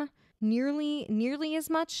scam nearly as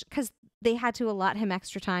much, because they had to allot him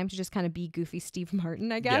extra time to just kind of be goofy Steve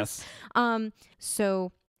Martin, I guess. Yes.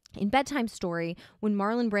 So in Bedtime Story, when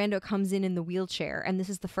Marlon Brando comes in the wheelchair, and this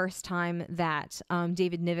is the first time that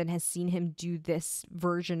David Niven has seen him do this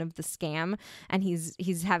version of the scam, and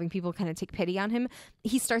he's having people kind of take pity on him,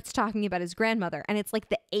 he starts talking about his grandmother, and it's like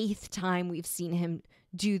the 8th time we've seen him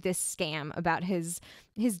do this scam about his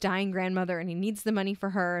dying grandmother, and he needs the money for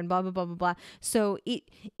her, and blah blah blah blah blah. So it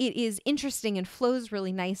is interesting and flows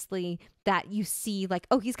really nicely that you see like,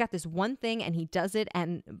 oh, he's got this one thing and he does it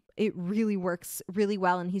and it really works really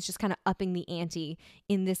well, and he's just kind of upping the ante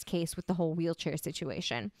in this case with the whole wheelchair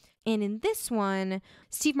situation. And in this one,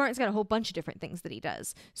 Steve Martin's got a whole bunch of different things that he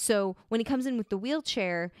does. So when he comes in with the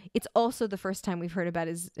wheelchair, it's also the first time we've heard about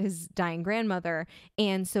his dying grandmother.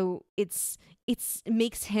 And so it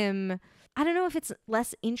makes him, I don't know if it's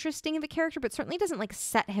less interesting of a character, but certainly doesn't like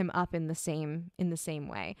set him up in the same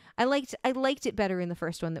way. I liked it better in the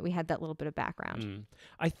first one that we had that little bit of background.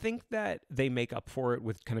 I think that they make up for it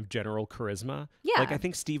with kind of general charisma. Yeah. Like, I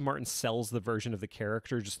think Steve Martin sells the version of the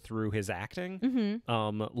character just through his acting,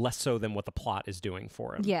 less so than what the plot is doing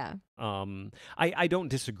for him. Yeah. I don't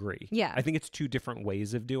disagree. Yeah. I think it's two different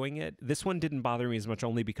ways of doing it. This one didn't bother me as much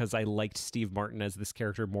only because I liked Steve Martin as this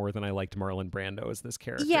character more than I liked Marlon Brando as this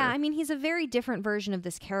character. Yeah, I mean, he's a very different version of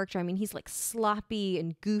this character. I mean, he's like sloppy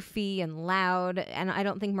and goofy and loud, and I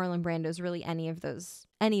don't think Marlon Brando's really any of those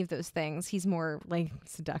things. He's more like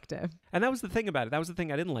seductive. And that was the thing about it. That was the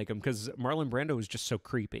thing I didn't like him, because Marlon Brando was just so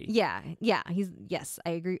creepy. Yeah. Yes,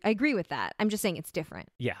 I agree with that. I'm just saying it's different.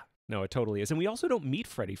 Yeah. No, it totally is. And we also don't meet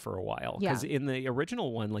Freddy for a while, because in the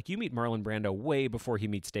original one, like, you meet Marlon Brando way before he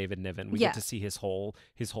meets David Niven. We get to see his whole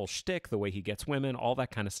shtick, the way he gets women, all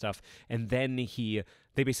that kind of stuff. And then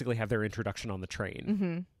they basically have their introduction on the train.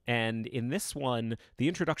 Mm-hmm. And in this one, the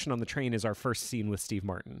introduction on the train is our first scene with Steve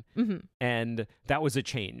Martin. Mm-hmm. And that was a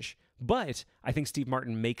change. But I think Steve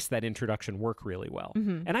Martin makes that introduction work really well.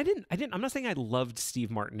 Mm-hmm. And I'm not saying I loved Steve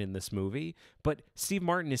Martin in this movie, but Steve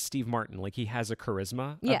Martin is Steve Martin. Like, he has a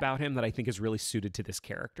charisma about him that I think is really suited to this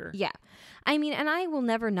character. Yeah. I mean, and I will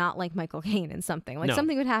never not like Michael Caine in something. Like, No.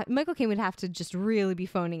 Michael Caine would have to just really be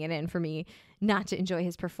phoning it in for me not to enjoy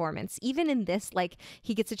his performance. Even in this, like,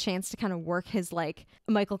 he gets a chance to kind of work his, like,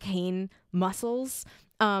 Michael Caine muscles.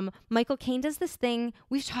 Michael Caine does this thing,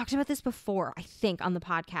 we've talked about this before, I think, on the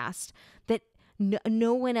podcast, that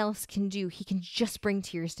no one else can do. He can just bring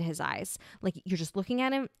tears to his eyes. Like, you're just looking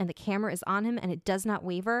at him and the camera is on him and it does not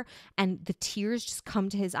waver, and the tears just come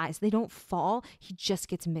to his eyes. They don't fall. He just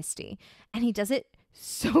gets misty. And he does it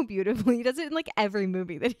so beautifully. He does it in like every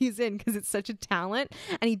movie that he's in because it's such a talent,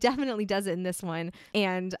 and he definitely does it in this one.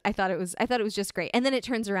 And I thought it was just great. And then it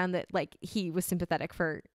turns around that like he was sympathetic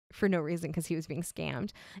for no reason because he was being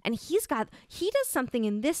scammed. And he does something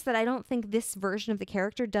in this that I don't think this version of the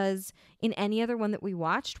character does in any other one that we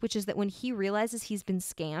watched, which is that when he realizes he's been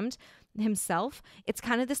scammed himself, it's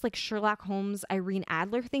kind of this like Sherlock Holmes, Irene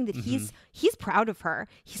Adler thing that he's proud of her.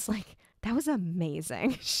 He's like, that was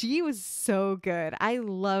amazing. She was so good. I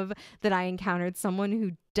love that I encountered someone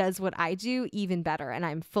who does what I do even better, and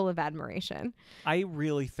I'm full of admiration. I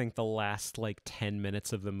really think the last like 10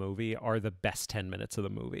 minutes of the movie are the best 10 minutes of the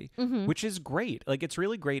movie, which is great. Like, it's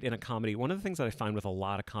really great in a comedy. One of the things that I find with a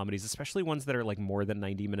lot of comedies, especially ones that are like more than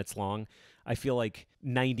 90 minutes long, I feel like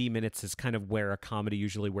 90 minutes is kind of where a comedy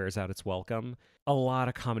usually wears out its welcome. A lot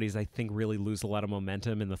of comedies, I think, really lose a lot of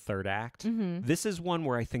momentum in the third act. This is one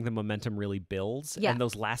where I think the momentum really builds, and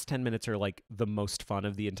those last 10 minutes are like the most fun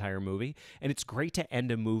of the entire movie. And it's great to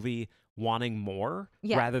end a movie wanting more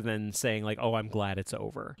rather than saying like, oh, I'm glad it's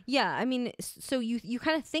over. Yeah, I mean, so you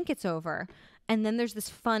kind of think it's over, and then there's this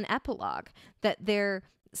fun epilogue that they're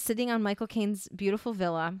sitting on Michael Caine's beautiful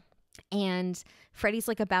villa, and Freddie's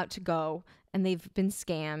like about to go, and they've been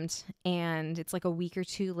scammed, and it's like a week or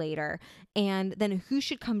two later, and then who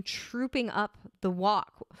should come trooping up the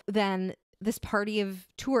walk than this party of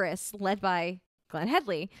tourists led by Glenn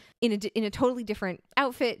Headley in a totally different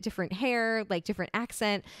outfit, different hair, like different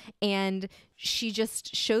accent. And she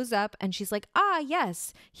just shows up and she's like,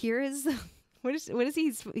 yes, here is, what is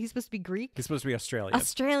he? He's supposed to be Greek. He's supposed to be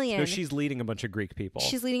Australian. No, she's leading a bunch of Greek people.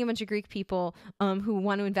 Who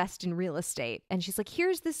want to invest in real estate. And she's like,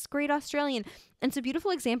 here's this great Australian. And it's a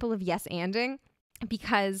beautiful example of yes-anding,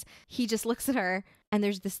 because he just looks at her and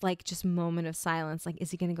there's this like just moment of silence. Like,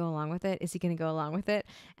 is he going to go along with it? Is he going to go along with it?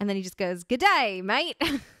 And then he just goes, "Good day, mate."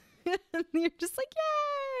 And you're just like,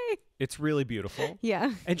 yay. It's really beautiful.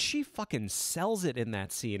 Yeah. And she fucking sells it in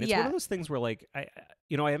that scene. It's one of those things where like, I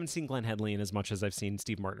haven't seen Glenn Headley in as much as I've seen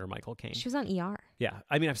Steve Martin or Michael Caine. She was on ER. Yeah.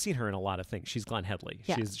 I mean, I've seen her in a lot of things. She's Glenn Headley.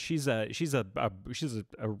 Yeah. She's a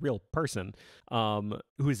real person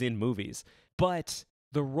who is in movies. But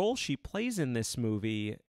the role she plays in this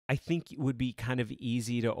movie, I think it would be kind of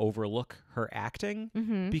easy to overlook her acting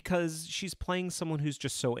because she's playing someone who's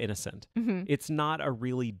just so innocent. It's not a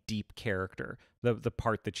really deep character, the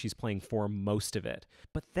part that she's playing for most of it.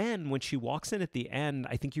 But then when she walks in at the end,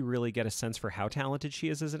 I think you really get a sense for how talented she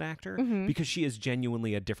is as an actor because she is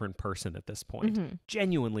genuinely a different person at this point.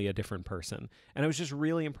 Genuinely a different person. And I was just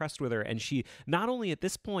really impressed with her. And she not only at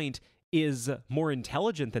this point is more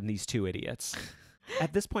intelligent than these two idiots.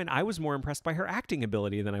 At this point, I was more impressed by her acting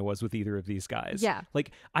ability than I was with either of these guys. Yeah.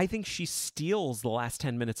 Like, I think she steals the last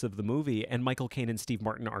 10 minutes of the movie, and Michael Caine and Steve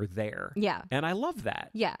Martin are there. Yeah. And I love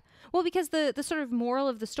that. Yeah. Well, because the sort of moral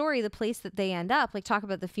of the story, the place that they end up, like talk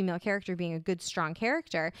about the female character being a good, strong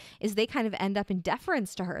character, is they kind of end up in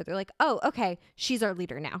deference to her. They're like, oh, okay, she's our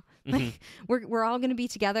leader now. Like, we're all going to be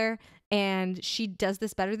together, and she does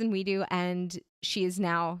this better than we do, and she is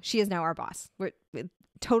now our boss. We're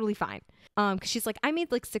totally fine. Because she's like, I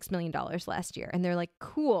made like $6 million last year. And they're like,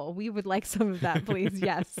 cool, we would like some of that, please.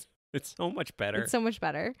 Yes. It's so much better. It's so much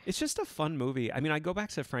better. It's just a fun movie. I mean, I go back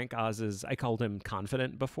to Frank Oz's, I called him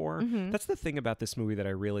confident before. That's the thing about this movie that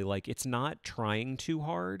I really like. It's not trying too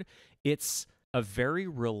hard. It's a very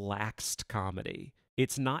relaxed comedy.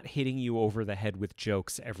 It's not hitting you over the head with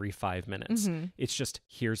jokes every 5 minutes. It's just,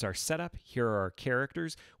 here's our setup, here are our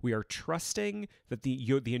characters. We are trusting that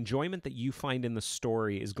the enjoyment that you find in the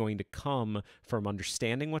story is going to come from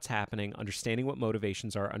understanding what's happening, understanding what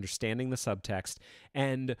motivations are, understanding the subtext.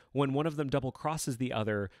 And when one of them double crosses the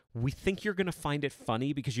other, we think you're going to find it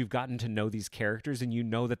funny because you've gotten to know these characters and you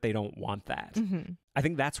know that they don't want that. I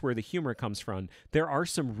think that's where the humor comes from. There are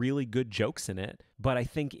some really good jokes in it, but I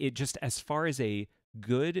think it just, as far as a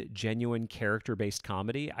good, genuine character-based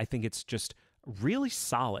comedy, I think it's just really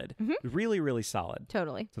solid. Really, really solid.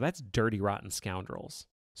 Totally. So that's Dirty Rotten Scoundrels.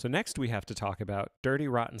 So next we have to talk about Dirty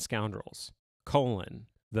Rotten Scoundrels,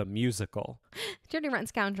 the musical. Dirty Rotten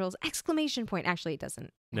Scoundrels, ! Actually, it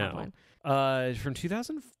doesn't have one. From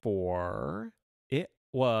 2004, it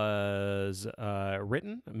was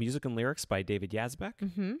written, music and lyrics by David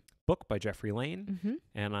Yazbek, book by Jeffrey Lane,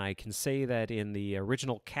 and I can say that in the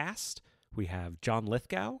original cast, we have John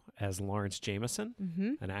Lithgow as Lawrence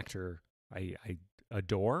Jameson, an actor I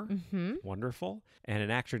adore, wonderful, and an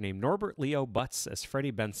actor named Norbert Leo Butz as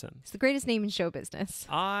Freddie Benson. It's the greatest name in show business.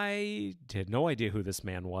 I had no idea who this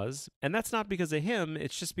man was, and that's not because of him.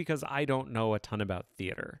 It's just because I don't know a ton about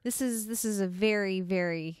theater. This is a very,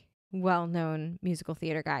 very well-known musical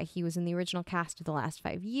theater guy. He was in the original cast of the last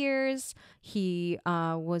 5 years. He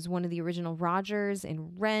was one of the original Rogers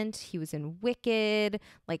in Rent. He was in Wicked.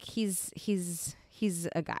 Like he's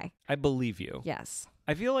a guy. I believe you. Yes.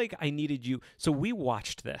 I feel like I needed you. So we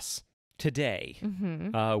watched this today.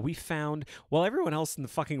 We found, while everyone else in the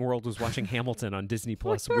fucking world was watching Hamilton on Disney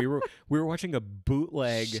Plus, we were watching a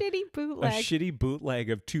shitty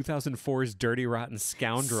bootleg of 2004's Dirty Rotten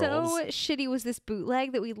Scoundrels. So shitty was this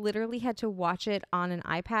bootleg that we literally had to watch it on an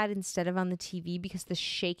iPad instead of on the TV because the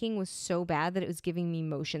shaking was so bad that it was giving me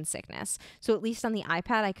motion sickness. So at least on the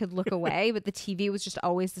iPad I could look away, but the TV was just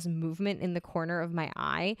always this movement in the corner of my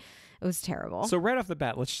eye. It was terrible. So right off the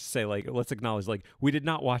bat, let's just say, let's acknowledge, we did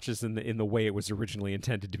not watch this in the way it was originally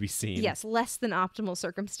intended to be seen. Yes, less than optimal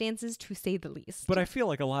circumstances, to say the least. But I feel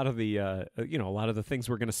like a lot of the, a lot of the things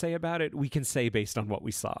we're going to say about it, we can say based on what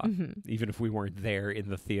we saw, even if we weren't there in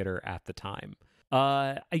the theater at the time.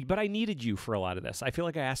 But I needed you for a lot of this. I feel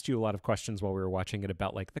like I asked you a lot of questions while we were watching it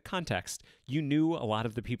about the context. You knew a lot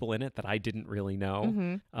of the people in it that I didn't really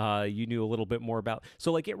know. You knew a little bit more about.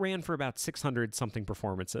 So it ran for about 600 something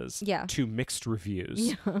performances. Yeah. To mixed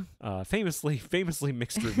reviews. Yeah. Famously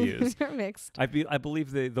mixed reviews. They're mixed. I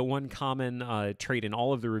believe the one common trait in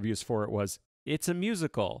all of the reviews for it was, it's a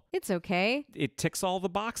musical. It's okay. It ticks all the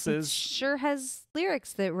boxes. It sure has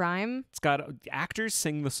lyrics that rhyme. It's got actors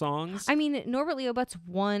sing the songs. I mean, Norbert Leobutz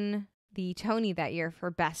won the Tony that year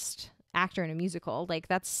for Best Actor in a Musical.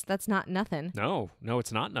 That's not nothing. No,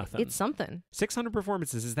 it's not nothing. It's something. 600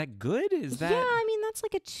 performances. Is that good? Is that? Yeah, I mean, that's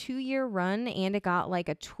like a 2-year run, and it got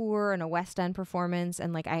a tour and a West End performance,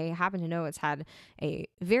 and I happen to know it's had a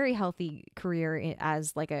very healthy career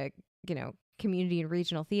as a community and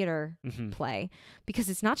regional theater play, because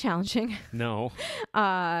it's not challenging. No.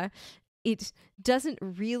 It doesn't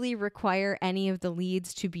really require any of the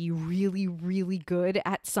leads to be really, really good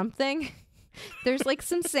at something. There's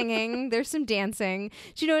some singing, there's some dancing.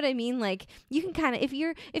 Do you know what I mean? You can kind of,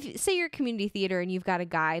 if say you're a community theater and you've got a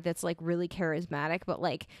guy that's really charismatic, but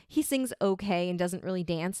he sings okay and doesn't really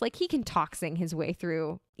dance, he can talk sing his way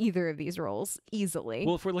through either of these roles easily.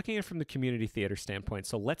 Well, if we're looking at it from the community theater standpoint,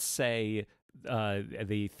 so let's say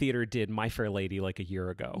the theater did My Fair Lady a year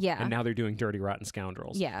ago. Yeah. And now they're doing Dirty Rotten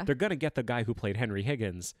Scoundrels. Yeah. They're going to get the guy who played Henry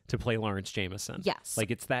Higgins to play Lawrence Jameson. Yes.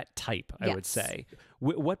 It's that type, I would say.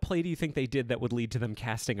 What play do you think they did that would lead to them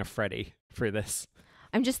casting a Freddie for this?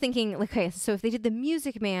 I'm just thinking, okay, so if they did The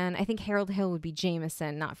Music Man, I think Harold Hill would be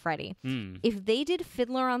Jameson, not Freddie. If they did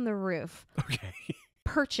Fiddler on the Roof, okay,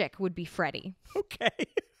 Perchik would be Freddie. Okay.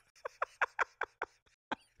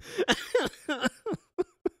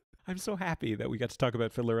 I'm so happy that we got to talk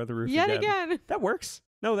about Fiddler on the Roof Yet again. That works.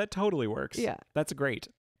 No, that totally works. Yeah. That's great.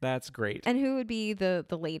 And who would be the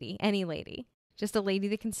lady? Any lady. Just a lady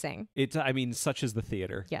that can sing. Such is the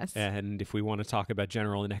theater. Yes. And if we want to talk about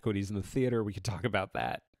general inequities in the theater, we could talk about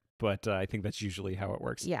that. But I think that's usually how it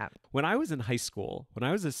works. Yeah. When I was in high school, when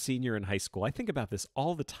I was a senior in high school, I think about this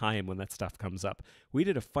all the time when that stuff comes up. We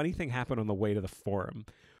did a funny thing happen on the way to the Forum.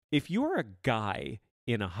 If you are a guy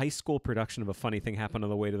in a high school production of A Funny Thing Happened on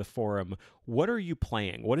the Way to the Forum, what are you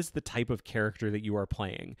playing? What is the type of character that you are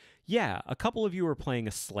playing? Yeah, a couple of you are playing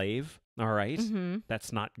a slave, all right?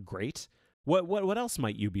 That's not great. What else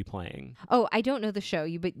might you be playing? Oh, I don't know the show,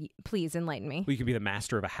 but please enlighten me. Well, you could be the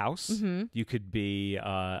master of a house. You could be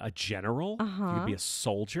a general. You could be a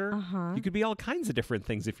soldier. You could be all kinds of different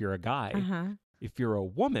things if you're a guy. If you're a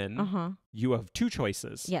woman, you have two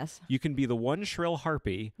choices. Yes. You can be the one shrill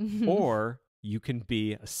harpy, or you can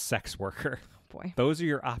be a sex worker. Oh, boy. Those are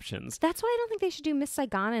your options. That's why I don't think they should do Miss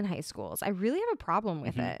Saigon in high schools. I really have a problem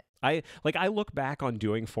with it. I look back on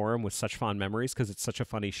doing Forum with such fond memories because it's such a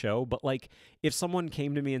funny show. But if someone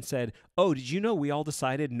came to me and said, "Oh, did you know we all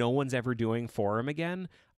decided no one's ever doing Forum again?"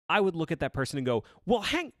 I would look at that person and go, "Well,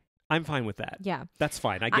 I'm fine with that. Yeah. That's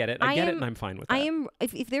fine. I get it. I get it, and I'm fine with that." I am,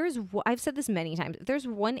 if there is, I've said this many times, if there's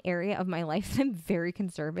one area of my life that I'm very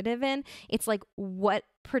conservative in, it's what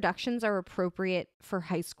productions are appropriate for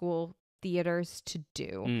high school theaters to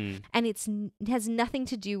do. And it has nothing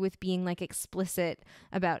to do with being explicit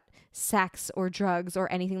about sex or drugs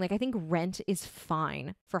or anything. I think Rent is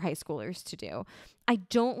fine for high schoolers to do. I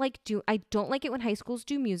don't like it when high schools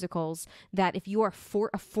do musicals that if you are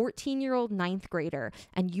a 14-year-old ninth grader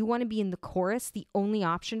and you want to be in the chorus, the only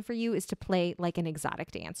option for you is to play an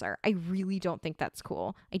exotic dancer. I really don't think that's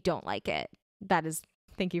cool. I don't like it.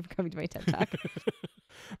 Thank you for coming to my TED Talk.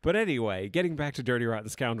 But anyway, getting back to Dirty Rotten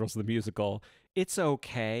Scoundrels, the musical, it's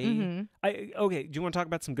okay. Okay, do you want to talk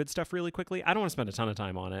about some good stuff really quickly? I don't want to spend a ton of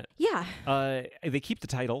time on it. Yeah. They keep the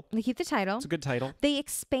title. They keep the title. It's a good title. They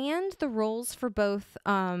expand the roles for both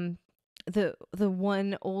the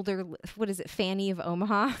one older, what is it, Fanny of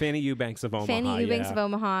Omaha? Fanny Eubanks of Omaha. Fanny Eubanks yeah. of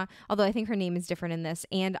Omaha, although I think her name is different in this,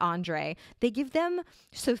 and Andre. They give them,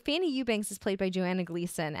 so Fanny Eubanks is played by Joanna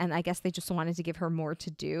Gleason, and I guess they just wanted to give her more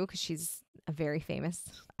to do because she's a very famous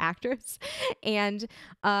actress. And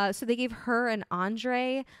so they gave her and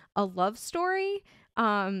Andre a love story,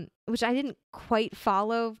 which I didn't quite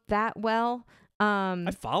follow that well. I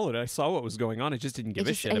followed it. I saw what was going on. I just didn't give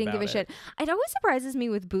a shit. I didn't about give a it. shit. It always surprises me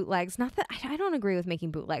with bootlegs. Not that I don't agree with making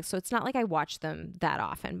bootlegs, so it's not like I watch them that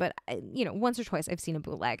often. But once or twice I've seen a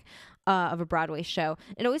bootleg of a Broadway show.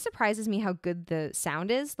 It always surprises me how good the sound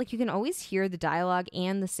is. Like you can always hear the dialogue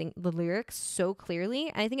and the lyrics so clearly.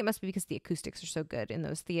 And I think it must be because the acoustics are so good in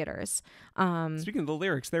those theaters. Speaking of the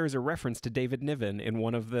lyrics, there is a reference to David Niven in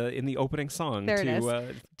in the opening song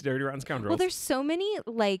to Dirty Rotten Scoundrels. Well, there's so many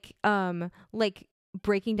like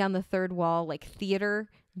breaking down the third wall, like theater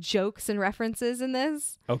jokes and references in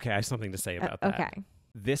this. Okay, I have something to say about that. Okay.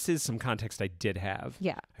 This is some context I did have.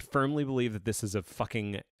 Yeah. I firmly believe that this is a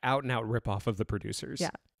fucking out and out ripoff of the producers.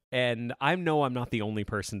 Yeah. And I know I'm not the only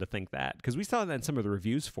person to think that because we saw that in some of the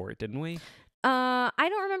reviews for it, didn't we? I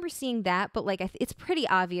don't remember seeing that, but like it's pretty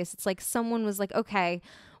obvious. It's like someone was like, okay,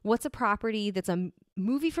 what's a property that's a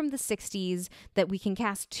movie from the 60s that we can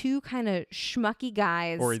cast two kind of schmucky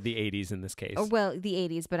guys, or the 80s in this case. Or, well, the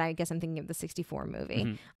 80s, but I guess I'm thinking of the 64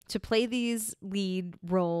 movie to play these lead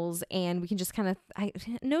roles, and we can just kind of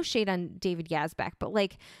no shade on David Yazbek, but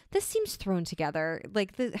like this seems thrown together.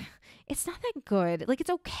 Like it's not that good. Like it's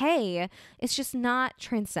okay. It's just not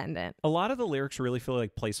transcendent. A lot of the lyrics really feel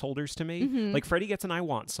like placeholders to me. Like Freddie gets an I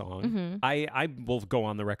Want song. I will go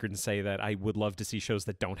on the record and say that I would love to see shows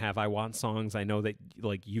that don't have I Want songs. I know that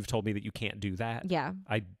like you've told me that you can't do that. Yeah.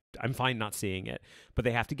 I'm fine not seeing it, but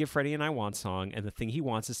they have to give Freddie an I Want song, and the thing he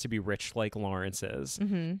wants is to be rich like Lawrence is.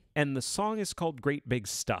 And the song is called Great Big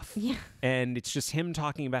Stuff. Yeah. And it's just him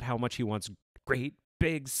talking about how much he wants great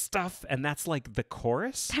big stuff, and that's like the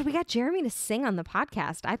chorus. God, we got Jeremy to sing on the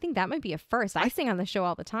podcast. I think that might be a first. I sing on the show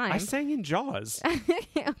all the time. I sang in Jaws.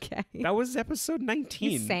 Okay. That was episode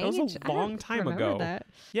 19. You sang that was a long time ago. That.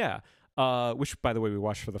 Yeah. Which, by the way, we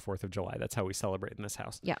watched for the 4th of July. That's how we celebrate in this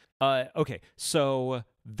house. Yeah. Okay, so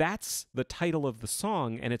that's the title of the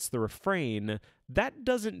song, and it's the refrain. That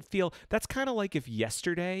doesn't feel... That's kind of like if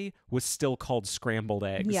Yesterday was still called Scrambled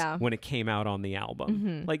Eggs when it came out on the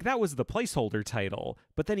album. Like, that was the placeholder title,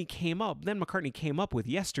 but then McCartney came up with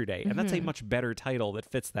Yesterday, and that's a much better title that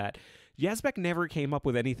fits that. Yazbek never came up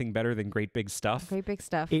with anything better than Great Big Stuff. Great Big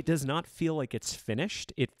Stuff. It does not feel like it's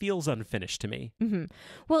finished. It feels unfinished to me.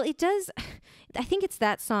 Well, it does. I think it's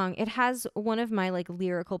that song. It has one of my like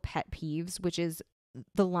lyrical pet peeves, which is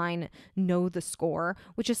the line "know the score,"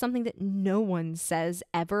 which is something that no one says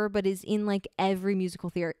ever, but is in like every musical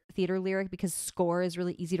theater lyric because score is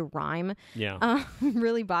really easy to rhyme. Yeah.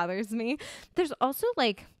 Really bothers me. There's also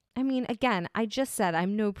like, I mean, again, I just said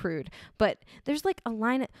I'm no prude, but there's like a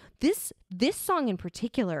line. This song in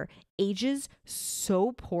particular ages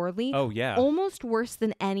so poorly. Oh, yeah. Almost worse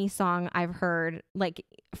than any song I've heard like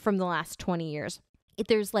from the last 20 years.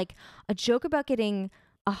 There's like a joke about getting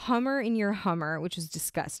a Hummer in your Hummer, which is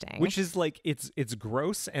disgusting. Which is like, it's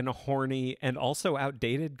gross and horny and also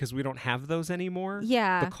outdated because we don't have those anymore.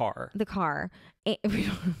 Yeah. The car. I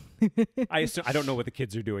don't know what the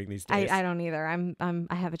kids are doing these days. I don't either.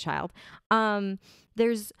 I have a child.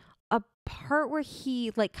 There's a part where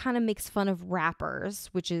he like kind of makes fun of rappers,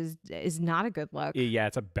 which is not a good look. Yeah,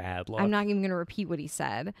 it's a bad look. I'm not even going to repeat what he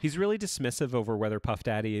said. He's really dismissive over whether Puff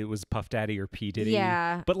Daddy was Puff Daddy or P. Diddy.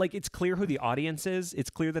 Yeah. But like, it's clear who the audience is.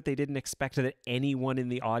 It's clear that they didn't expect that anyone in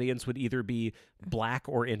the audience would either be black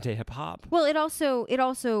or into hip hop. Well, it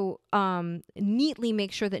also neatly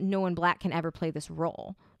makes sure that no one black can ever play this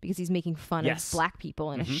role, because he's making fun of black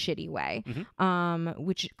people in a shitty way,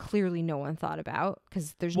 which clearly no one thought about,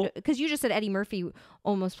 because because you just said Eddie Murphy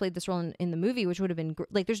almost played this role in the movie, which would have been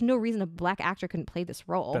like, there's no reason a black actor couldn't play this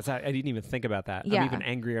role. I didn't even think about that. Yeah. I'm even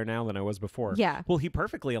angrier now than I was before. Yeah. Well, he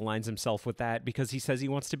perfectly aligns himself with that because he says he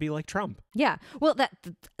wants to be like Trump. Yeah. Well,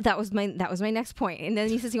 that was my next point. And then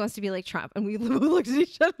he says he wants to be like Trump, and we looked at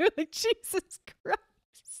each other like, Jesus Christ.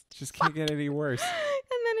 Just can't get any worse.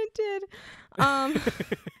 And then it did.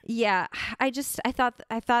 Yeah, I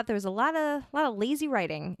thought there was a lot of lazy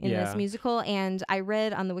writing in this musical, and I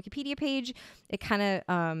read on the Wikipedia page, it kind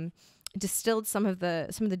of distilled some of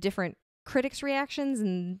the different critics' reactions,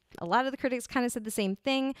 and a lot of the critics kind of said the same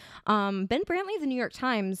thing. Ben Brantley of the New York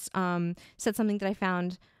Times said something that I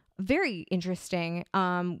found very interesting,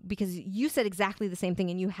 because you said exactly the same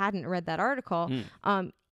thing and you hadn't read that article.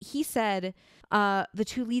 He said, the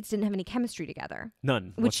two leads didn't have any chemistry together.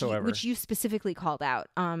 None whatsoever. Which you specifically called out,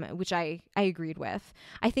 which I agreed with.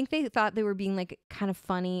 I think they thought they were being like kind of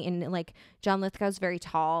funny, and like John Lithgow's very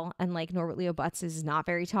tall and like Norbert Leo Butz is not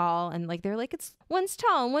very tall, and like they're like, it's one's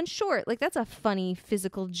tall and one's short. Like that's a funny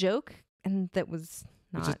physical joke, and that was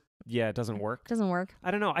not. Yeah, it doesn't work. Doesn't work.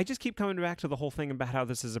 I don't know. I just keep coming back to the whole thing about how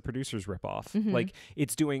this is a producer's ripoff. Mm-hmm. Like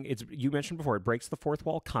you mentioned before, it breaks the fourth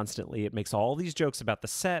wall constantly. It makes all these jokes about the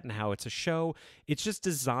set and how it's a show. It's just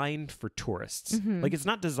designed for tourists. Mm-hmm. Like it's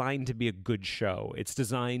not designed to be a good show. It's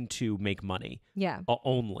designed to make money. Yeah.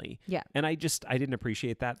 Only. Yeah. And I didn't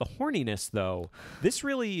appreciate that. The horniness though, this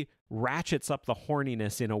really ratchets up the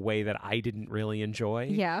horniness in a way that I didn't really enjoy.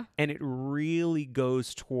 Yeah. And it really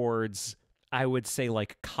goes towards, I would say,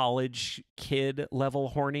 like college kid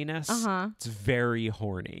level horniness. It's very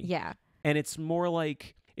horny. Yeah. And it's more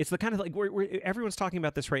like, it's the kind of like, everyone's talking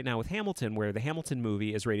about this right now with Hamilton, where the Hamilton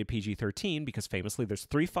movie is rated PG-13 because famously there's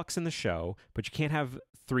 3 fucks in the show, but you can't have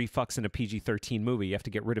 3 fucks in a PG-13 movie. You have to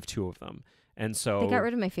get rid of 2 of them. And so they got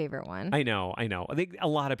rid of my favorite one. I know. I think a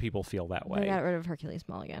lot of people feel that way. They got rid of Hercules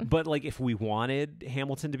Mulligan. But like, if we wanted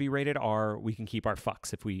Hamilton to be rated R, we can keep our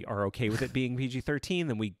fucks. If we are okay with it being PG-13,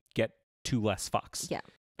 then we get 2 less fucks. Yeah.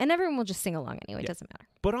 And everyone will just sing along anyway. It doesn't matter.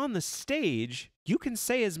 But on the stage, you can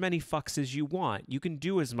say as many fucks as you want. You can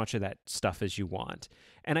do as much of that stuff as you want.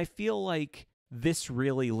 And I feel like this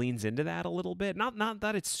really leans into that a little bit. Not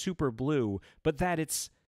that it's super blue, but that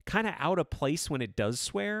it's kind of out of place when it does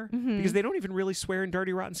swear. Mm-hmm. Because they don't even really swear in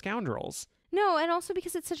Dirty Rotten Scoundrels. No, and also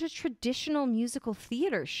because it's such a traditional musical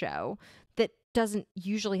theater show that doesn't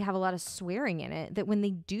usually have a lot of swearing in it, that when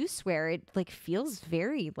they do swear, it like feels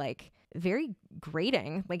very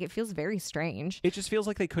grating. Like it feels very strange. It just feels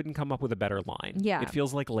like they couldn't come up with a better line. Yeah. It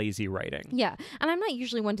feels like lazy writing. Yeah. And I'm not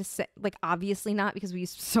usually one to say, like, obviously not, because we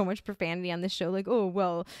use so much profanity on this show. Like, oh,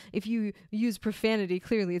 well, if you use profanity,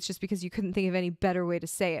 clearly it's just because you couldn't think of any better way to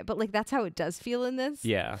say it. But like, that's how it does feel in this.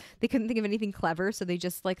 Yeah. They couldn't think of anything clever, so they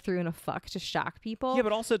just like threw in a fuck to shock people. Yeah,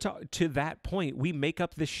 but also to that point, we make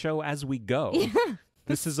up this show as we go. Yeah.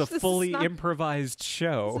 This is a fully improvised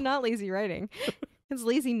show. It's not lazy writing. It's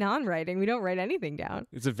lazy non-writing. We don't write anything down.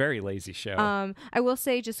 It's a very lazy show. I will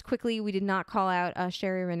say just quickly, we did not call out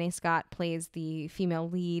Sherry Renee Scott plays the female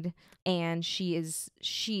lead, and she is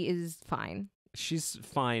fine. She's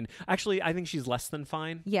fine. Actually, I think she's less than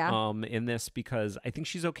fine. Yeah. In this, because I think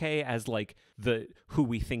she's okay as like who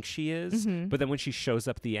we think she is, but then when she shows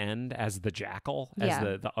up the end as the jackal, as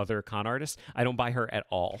the other con artist, I don't buy her at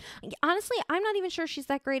all. Honestly, I'm not even sure she's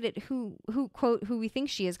that great at who we think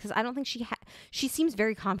she is, because I don't think she seems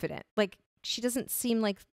very confident. Like she doesn't seem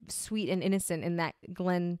like sweet and innocent in that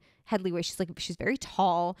Glenn Headley way. She's very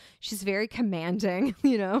tall. She's very commanding,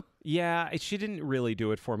 you know? Yeah, she didn't really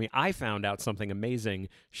do it for me. I found out something amazing.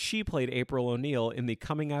 She played April O'Neil in the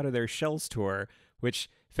Coming Out of Their Shells tour, which,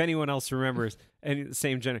 if anyone else remembers, and the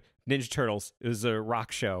same Ninja Turtles. It was a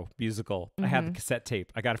rock show musical. I have the cassette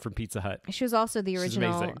tape. I got it from Pizza Hut. She was also the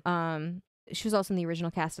original. She's amazing. She was also in the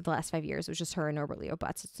original cast of the last 5 years. It was just her and Norbert Leo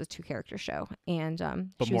Butz. It's a 2-character show, and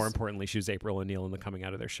but more importantly, she was April O'Neil in the Coming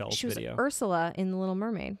Out of Their Shells video. She was Ursula in The Little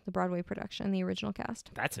Mermaid, the Broadway production, the original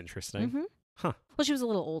cast. That's interesting. Mm-hmm. Huh. Well, she was a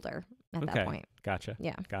little older at that point. Gotcha.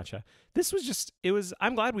 Yeah. Gotcha. This was just. It was.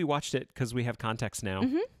 I'm glad we watched it because we have context now.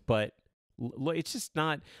 But it's just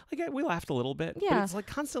not like we laughed a little bit. Yeah. But it's like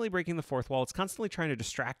constantly breaking the fourth wall. It's constantly trying to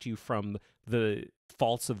distract you from the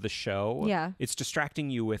faults of the show. Yeah. It's distracting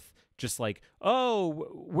you with just like, oh,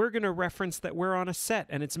 we're going to reference that we're on a set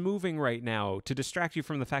and it's moving right now, to distract you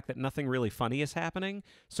from the fact that nothing really funny is happening.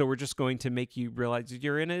 So we're just going to make you realize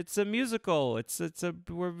you're in it. It's a musical.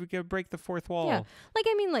 We're going to break the fourth wall. Yeah. Like,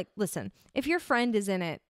 I mean, like, listen, if your friend is in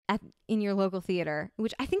it in your local theater,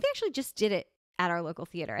 which I think they actually just did it at our local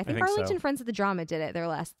theater. I think Arlington Friends of the Drama did it their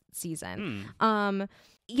last season.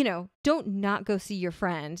 You know, don't not go see your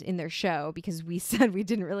friend in their show because we said we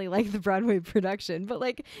didn't really like the Broadway production. But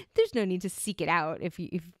like, there's no need to seek it out if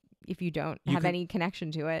you don't have any connection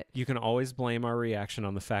to it. You can always blame our reaction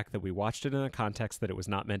on the fact that we watched it in a context that it was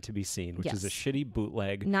not meant to be seen, which is a shitty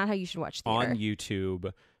bootleg. Not how you should watch theater. On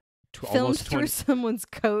YouTube. Filmed through someone's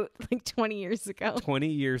coat like 20 years ago. 20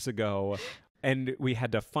 years ago. And we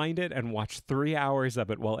had to find it and watch 3 hours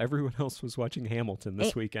of it while everyone else was watching Hamilton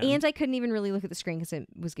this weekend. And I couldn't even really look at the screen because it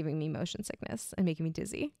was giving me motion sickness and making me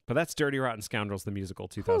dizzy. But that's Dirty Rotten Scoundrels, the musical,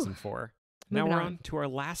 2004. Now Moving we're on to our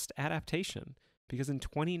last adaptation, because in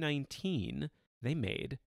 2019, they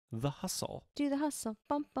made The Hustle. Do the hustle.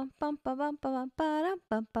 Bum, bum, bum, bum, bum, bum, bum,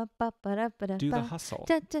 bum, bum, bum, bum, bum, Do the hustle.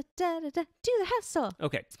 Da, da, da, da, da. Do the hustle.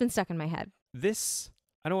 Okay. It's been stuck in my head. This,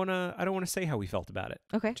 I don't want to say how we felt about it.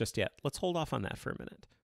 Okay. Just yet. Let's hold off on that for a minute.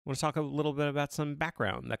 Want to talk a little bit about some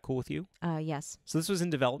background? That cool with you? Yes. So this was in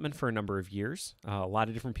development for a number of years. A lot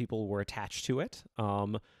of different people were attached to it.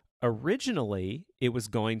 Originally, it was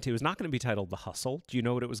not going to be titled The Hustle. Do you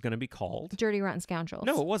know what it was going to be called? Dirty Rotten Scoundrels.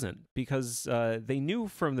 No, it wasn't, because they knew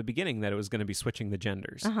from the beginning that it was going to be switching the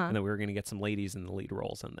genders, and that we were going to get some ladies in the lead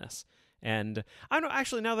roles in this. And I don't know,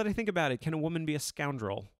 actually, now that I think about it, can a woman be a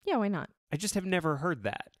scoundrel? Yeah, why not? I just have never heard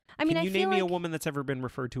that. I mean, can I you feel name me a like- woman that's ever been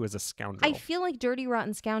referred to as a scoundrel? I feel like Dirty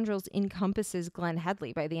Rotten Scoundrels encompasses Glenn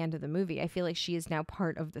Headley by the end of the movie. I feel like she is now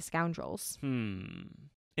part of the Scoundrels.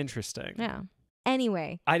 Interesting. Yeah.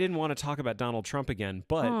 Anyway. I didn't want to talk about Donald Trump again,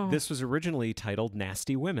 but this was originally titled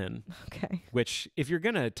Nasty Women. Okay. Which, if you're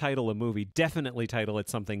going to title a movie, definitely title it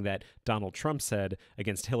something that Donald Trump said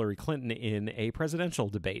against Hillary Clinton in a presidential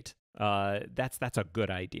debate. That's a good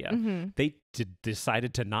idea. They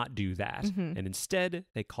decided to not do that, and instead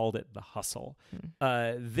they called it The Hustle.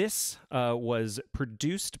 This was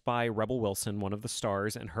produced by Rebel Wilson, one of the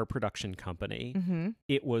stars, and her production company.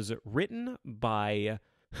 It was written by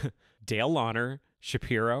Dale Launer,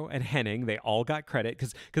 Shapiro, and Henning. They all got credit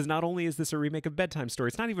because not only is this a remake of Bedtime Story,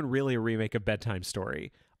 it's not even really a remake of Bedtime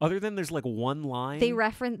Story. Other than there's like one line. They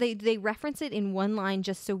reference it in one line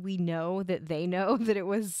just so we know that they know that it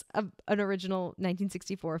was an original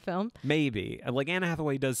 1964 film. Maybe. Like Anne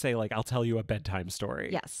Hathaway does say, like, I'll tell you a bedtime story.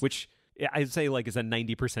 Yes. Which I'd say like is a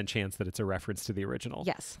 90% chance that it's a reference to the original.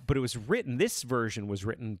 Yes. But it was written, this version was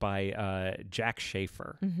written by Jack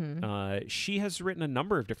Schaefer. She has written a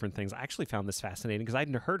number of different things. I actually found this fascinating because I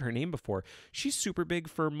hadn't heard her name before. She's super big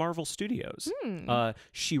for Marvel Studios.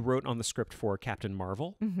 She wrote on the script for Captain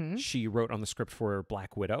Marvel. She wrote on the script for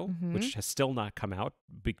Black Widow, which has still not come out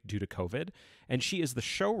due to COVID. And she is the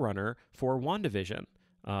showrunner for WandaVision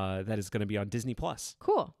that is going to be on Disney+.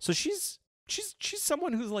 Cool. So she's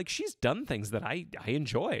someone who's like, she's done things that I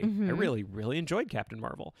enjoy. I really, really enjoyed Captain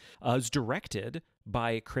Marvel. It was directed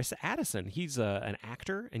by Chris Addison. He's an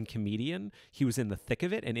actor and comedian. He was in The Thick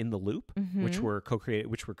of It and In the Loop, which were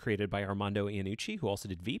created by Armando Iannucci, who also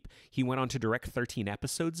did Veep. He went on to direct 13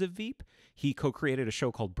 episodes of Veep. He co-created a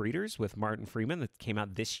show called Breeders with Martin Freeman that came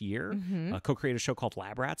out this year. Co-created a show called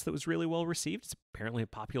Lab Rats that was really well received. He's apparently a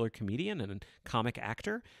popular comedian and a comic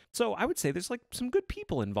actor. So I would say there's like some good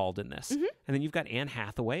people involved in this. And then you've got Anne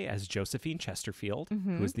Hathaway as Josephine Chesterfield,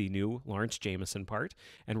 who is the new Lawrence Jameson part,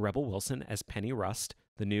 and Rebel Wilson as Penny Rust,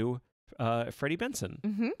 the new Freddie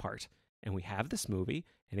Benson part. And we have this movie,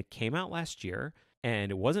 and it came out last year,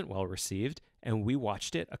 and it wasn't well received, and we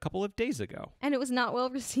watched it a couple of days ago. And it was not well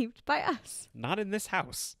received by us. Not in this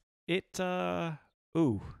house.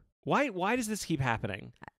 Why does this keep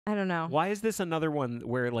happening? I don't know. Why is this another one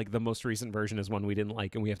where like the most recent version is one we didn't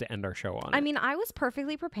like and we have to end our show on it? I mean, I was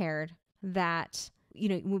perfectly prepared that, you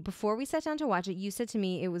know, before we sat down to watch it, you said to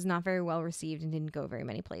me it was not very well received and didn't go very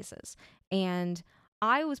many places. And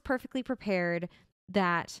I was perfectly prepared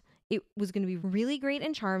that it was going to be really great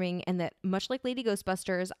and charming, and that much like Lady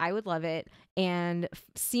Ghostbusters, I would love it and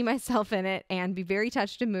see myself in it and be very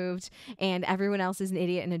touched and moved, and everyone else is an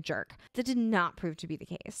idiot and a jerk. That did not prove to be the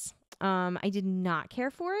case. I did not care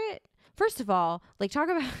for it. First of all, like talk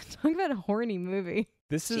about a horny movie.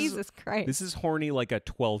 Jesus Christ. This is horny like a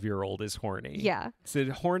 12-year-old is horny. Yeah. It's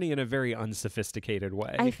horny in a very unsophisticated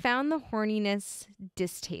way. I found the horniness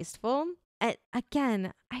distasteful.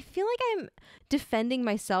 Again, I feel like I'm defending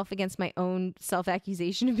myself against my own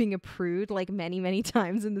self-accusation of being a prude like many, many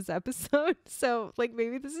times in this episode. So like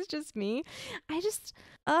maybe this is just me. It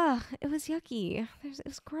was yucky. It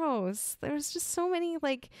was gross. There was just so many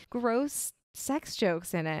like gross sex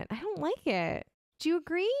jokes in it. I don't like it. Do you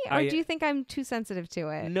agree? Or do you think I'm too sensitive to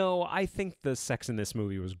it? No, I think the sex in this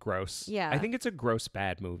movie was gross. Yeah. I think it's a gross,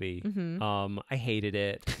 bad movie. I hated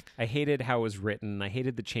it. I hated how it was written. I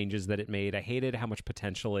hated the changes that it made. I hated how much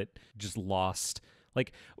potential it just lost.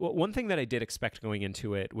 Like, one thing that I did expect going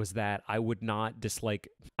into it was that I would not dislike...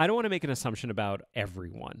 I don't want to make an assumption about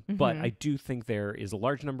everyone, but I do think there is a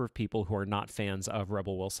large number of people who are not fans of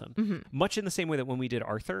Rebel Wilson. Much in the same way that when we did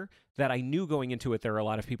Arthur, that I knew going into it there are a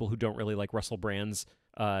lot of people who don't really like Russell Brand's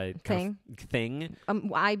thing.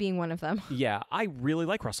 I being one of them. Yeah, I really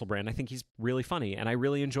like Russell Brand. I think he's really funny, and I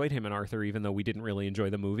really enjoyed him in Arthur, even though we didn't really enjoy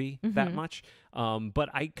the movie that much. But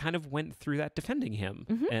I kind of went through that defending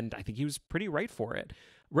him, and I think he was pretty right for it.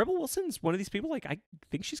 Rebel Wilson's one of these people, like, I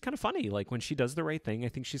think she's kind of funny. Like, when she does the right thing, I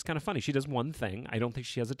think she's kind of funny. She does one thing. I don't think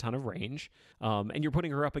she has a ton of range. And you're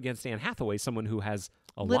putting her up against Anne Hathaway, someone who has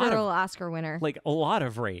a literal Oscar winner. Like, a lot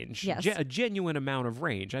of range. Yes. A genuine amount of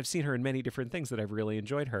range. I've seen her in many different things that I've really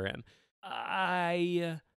enjoyed her in.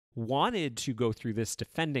 I wanted to go through this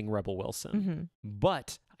defending Rebel Wilson,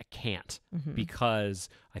 but I can't because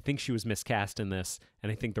I think she was miscast in this,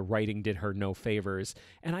 and I think the writing did her no favors.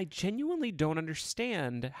 And I genuinely don't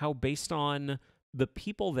understand how, based on the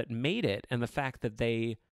people that made it and the fact that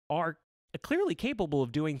they are clearly capable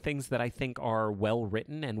of doing things that I think are well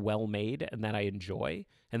written and well made and that I enjoy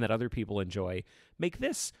and that other people enjoy, make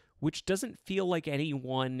this, which doesn't feel like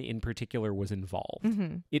anyone in particular was involved.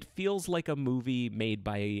 It feels like a movie made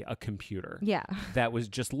by a computer. Yeah. That was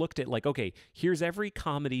just looked at like, okay, here's every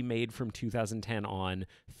comedy made from 2010 on,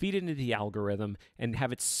 feed it into the algorithm, and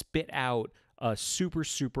have it spit out a super,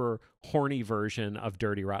 super horny version of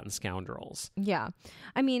Dirty Rotten Scoundrels. Yeah.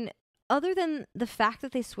 I mean, other than the fact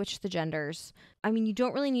that they switched the genders, I mean, you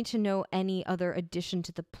don't really need to know any other addition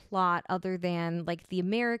to the plot other than, like, the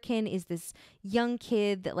American is this young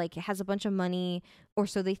kid that, like, has a bunch of money, or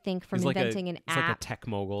so they think, from inventing an app. It's like a tech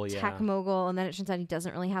mogul, yeah. Tech mogul, and then it turns out he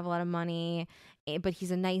doesn't really have a lot of money, but he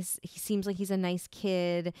seems like he's a nice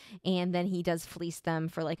kid, and then he does fleece them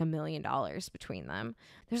for, like, $1 million between them.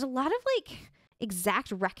 There's a lot of, like,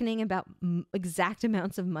 exact reckoning about exact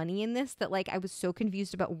amounts of money in this that, like, I was so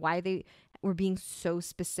confused about why they were being so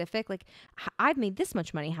specific. Like, I've made this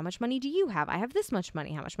much money. How much money do you have? I have this much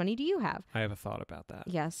money. How much money do you have? I have a thought about that.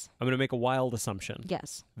 Yes. I'm going to make a wild assumption.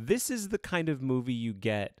 Yes. This is the kind of movie you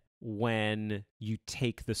get when you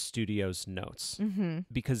take the studio's notes.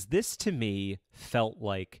 Because this, to me, felt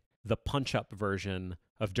like the punch-up version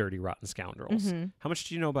of Dirty Rotten Scoundrels. How much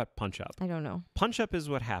do you know about punch-up? I don't know. Punch-up is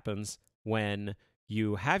what happens when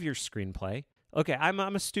you have your screenplay. Okay, I'm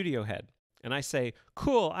a studio head, and I say,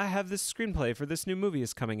 cool, I have this screenplay for this new movie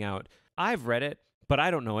is coming out. I've read it, but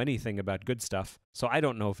I don't know anything about good stuff, so I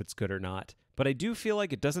don't know if it's good or not. But I do feel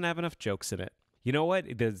like it doesn't have enough jokes in it. You know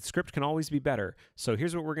what? The script can always be better. So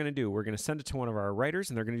here's what we're going to do. We're going to send it to one of our writers,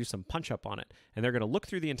 and they're going to do some punch-up on it. And they're going to look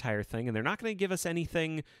through the entire thing, and they're not going to give us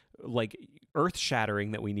anything, like,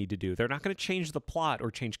 earth-shattering that we need to do. They're not going to change the plot or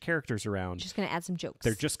change characters around. Just going to add some jokes.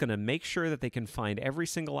 They're just going to make sure that they can find every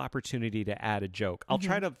single opportunity to add a joke. I'll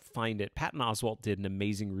try to find it. Patton Oswalt did an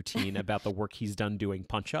amazing routine about the work he's done doing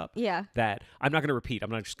punch-up. Yeah. That I'm not going to repeat. I'm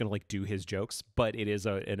not just going to, like, do his jokes, but it is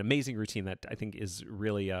an amazing routine that I think is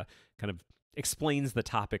really kind of explains the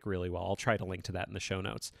topic really well. I'll try to link to that in the show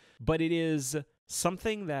notes. But it is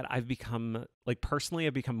something that I've become, like, personally,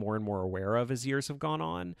 I've become more and more aware of as years have gone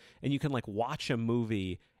on. And you can, like, watch a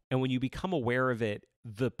movie, and when you become aware of it,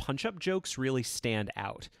 the punch-up jokes really stand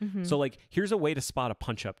out. So, like, here's a way to spot a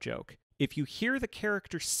punch-up joke. If you hear the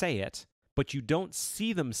character say it, but you don't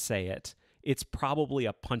see them say it, it's probably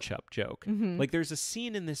a punch-up joke. Like, there's a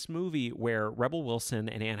scene in this movie where Rebel Wilson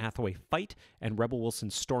and Anne Hathaway fight, and Rebel Wilson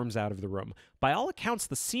storms out of the room. By all accounts,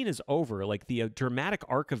 the scene is over. Like, the dramatic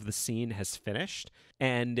arc of the scene has finished,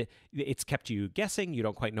 and it's kept you guessing. You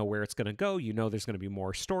don't quite know where it's going to go. You know there's going to be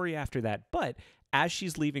more story after that. But as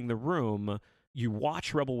she's leaving the room, you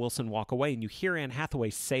watch Rebel Wilson walk away, and you hear Anne Hathaway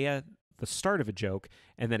say the start of a joke,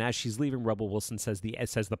 and then as she's leaving, Rebel Wilson says the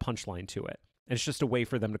punchline to it. And it's just a way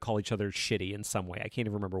for them to call each other shitty in some way. I can't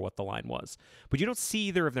even remember what the line was. But you don't see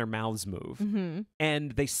either of their mouths move.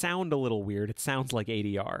 And they sound a little weird. It sounds like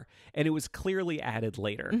ADR. And it was clearly added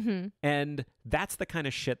later. And that's the kind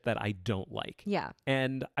of shit that I don't like. Yeah.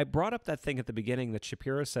 And I brought up that thing at the beginning that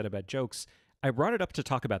Shapiro said about jokes. I brought it up to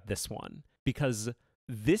talk about this one. Because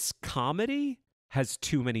this comedy has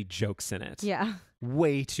too many jokes in it. Yeah.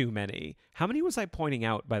 Way too many. How many was I pointing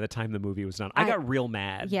out by the time the movie was done? I got real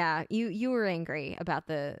mad. Yeah, you were angry about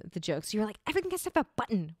the jokes. You were like, everything has to have a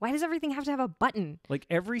button. Why does everything have to have a button? Like,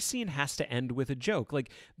 every scene has to end with a joke.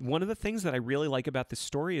 Like, one of the things that I really like about this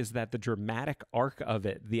story is that the dramatic arc of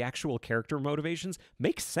it, the actual character motivations,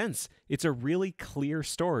 makes sense. It's a really clear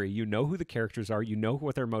story. You know who the characters are. You know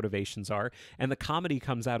what their motivations are. And the comedy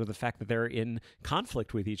comes out of the fact that they're in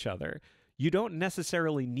conflict with each other. You don't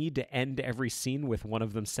necessarily need to end every scene with one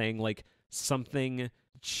of them saying, like, something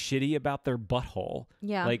shitty about their butthole.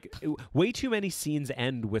 Yeah. Like, way too many scenes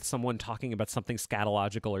end with someone talking about something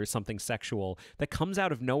scatological or something sexual that comes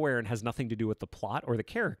out of nowhere and has nothing to do with the plot or the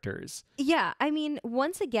characters. Yeah. I mean,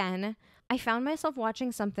 once again, I found myself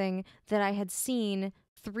watching something that I had seen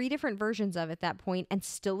 3 different versions of at that point and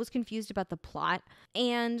still was confused about the plot.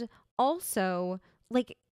 And also,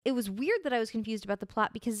 like, it was weird that I was confused about the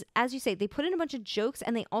plot because, as you say, they put in a bunch of jokes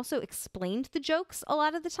and they also explained the jokes a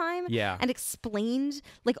lot of the time. Yeah. And explained,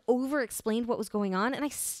 like, over-explained what was going on. And I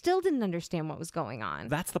still didn't understand what was going on.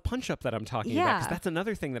 That's the punch-up that I'm talking about. Because that's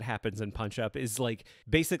another thing that happens in punch-up is, like,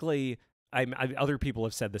 basically, other people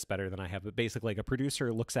have said this better than I have, but basically like a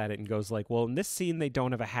producer looks at it and goes like, well, in this scene they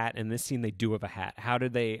don't have a hat, and in this scene they do have a hat. How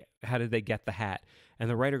did they get the hat? And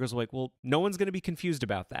the writer goes like, well, no one's going to be confused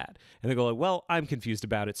about that. And they go like, well, I'm confused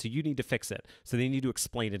about it, so you need to fix it. So they need to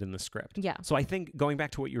explain it in the script. Yeah. So I think going back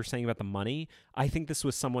to what you were saying about the money, I think this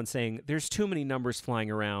was someone saying there's too many numbers flying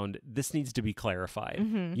around. This needs to be clarified.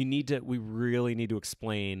 We really need to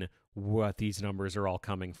explain what these numbers are all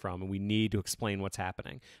coming from, and we need to explain what's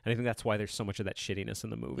happening. And I think that's why there's so much of that shittiness in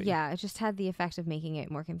the movie. Yeah, it just had the effect of making it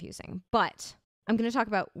more confusing. But I'm going to talk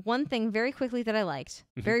about one thing very quickly that I liked,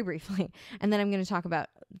 very briefly, and then I'm going to talk about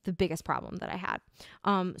the biggest problem that I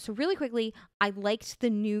had. So really quickly, I liked the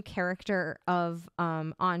new character of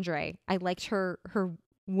Andre. I liked her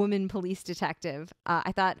woman police detective.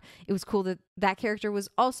 I thought it was cool that that character was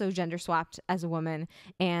also gender swapped as a woman,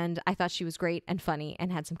 and I thought she was great and funny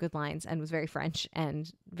and had some good lines and was very French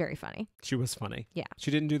and very funny. She was funny. Yeah.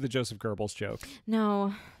 She didn't do the Joseph Goebbels joke.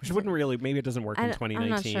 No. Which wouldn't really, maybe it doesn't work in 2019. I'm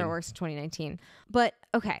not sure it works in 2019. But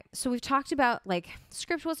okay, so we've talked about like the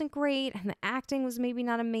script wasn't great and the acting was maybe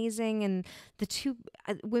not amazing and the two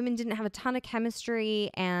women didn't have a ton of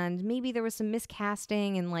chemistry and maybe there was some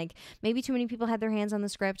miscasting and like maybe too many people had their hands on the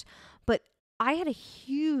script. But I had a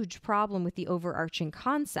huge problem with the overarching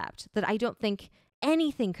concept that I don't think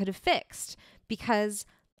anything could have fixed because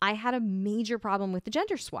I had a major problem with the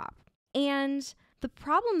gender swap. And the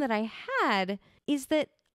problem that I had is that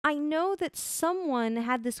I know that someone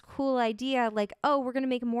had this cool idea like, oh, we're going to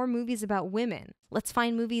make more movies about women. Let's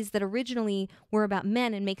find movies that originally were about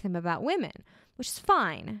men and make them about women, which is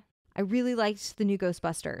fine. I really liked the new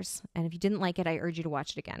Ghostbusters. And if you didn't like it, I urge you to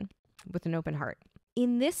watch it again with an open heart.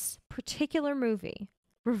 In this particular movie,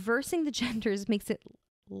 reversing the genders makes it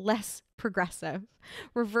less progressive.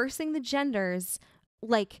 Reversing the genders,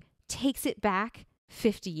 like, takes it back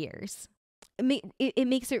 50 years. It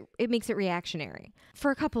makes it reactionary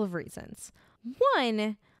for a couple of reasons.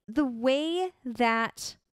 One, the way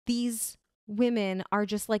that these women are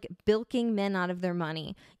just like bilking men out of their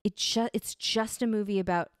money. It's just a movie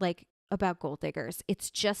about gold diggers.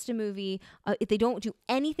 It's just a movie. They don't do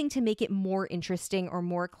anything to make it more interesting or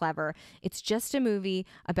more clever. It's just a movie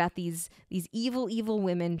about these evil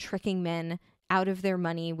women tricking men out of their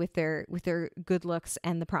money with their good looks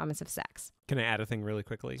and the promise of sex. Can I add a thing really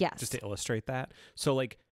quickly? Yes. Just to illustrate that. So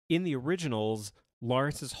like in the originals,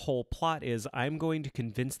 Lawrence's whole plot is I'm going to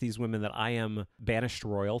convince these women that I am banished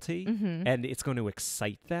royalty and it's going to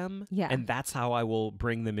excite them. Yeah. And that's how I will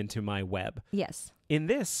bring them into my web. Yes. In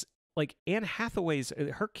this, like Anne Hathaway's,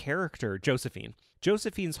 her character,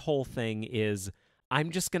 Josephine's whole thing is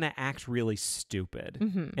I'm just going to act really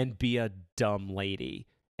stupid and be a dumb lady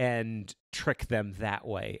and trick them that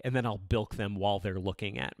way. And then I'll bilk them while they're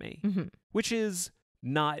looking at me, which is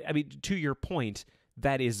not, I mean, to your point,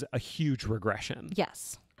 that is a huge regression.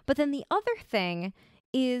 Yes. But then the other thing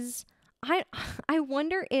is I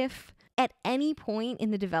wonder if at any point in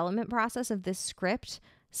the development process of this script,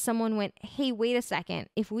 someone went, hey, wait a second.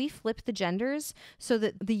 If we flip the genders so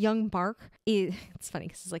that the young Mark is, it's funny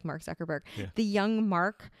because it's like Mark Zuckerberg. Yeah. The young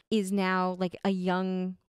Mark is now like a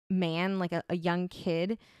young man, like a young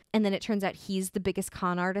kid. And then it turns out he's the biggest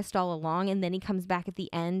con artist all along. And then he comes back at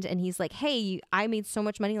the end and he's like, hey, I made so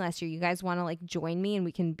much money last year. You guys want to like join me and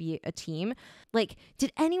we can be a team? Like,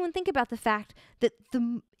 did anyone think about the fact that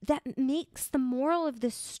that makes the moral of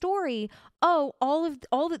this story, oh,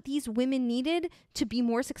 all that these women needed to be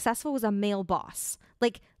more successful was a male boss.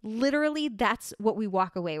 Like literally that's what we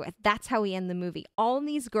walk away with. That's how we end the movie. All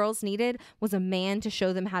these girls needed was a man to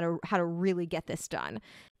show them how to really get this done.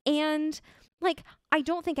 And like, I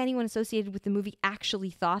don't think anyone associated with the movie actually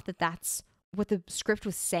thought that that's what the script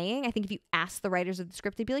was saying. I think if you ask the writers of the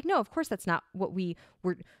script, they'd be like, no, of course that's not what we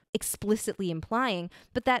were explicitly implying,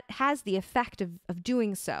 but that has the effect of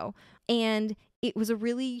doing so. And it was a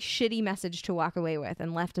really shitty message to walk away with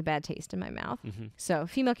and left a bad taste in my mouth. So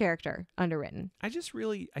female character, underwritten. I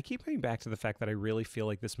keep coming back to the fact that I really feel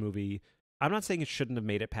like this movie, I'm not saying it shouldn't have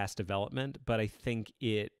made it past development, but I think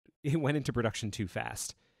it went into production too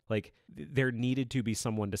fast. Like there needed to be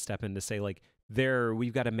someone to step in to say like,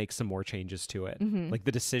 we've got to make some more changes to it. Like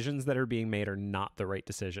the decisions that are being made are not the right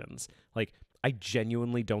decisions. Like I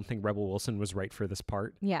genuinely don't think Rebel Wilson was right for this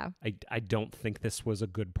part. Yeah. I don't think this was a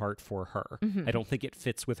good part for her. I don't think it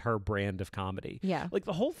fits with her brand of comedy. Yeah. Like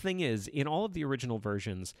the whole thing is in all of the original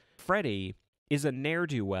versions, Freddy is a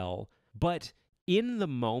ne'er-do-well, but in the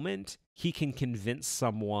moment, he can convince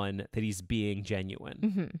someone that he's being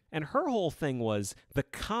genuine. And her whole thing was the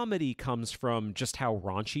comedy comes from just how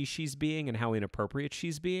raunchy she's being and how inappropriate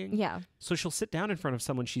she's being. Yeah. So she'll sit down in front of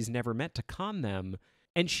someone she's never met to con them.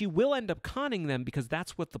 And she will end up conning them because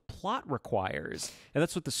that's what the plot requires. And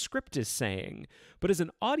that's what the script is saying. But as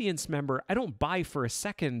an audience member, I don't buy for a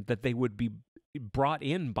second that they would be brought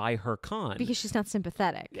in by her con. Because she's not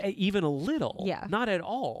sympathetic. Even a little. Yeah. Not at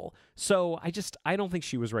all. So I don't think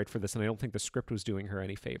she was right for this, and I don't think the script was doing her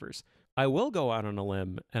any favors. I will go out on a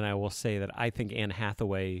limb, and I will say that I think Anne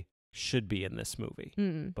Hathaway should be in this movie.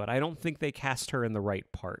 But I don't think they cast her in the right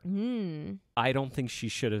part. I don't think she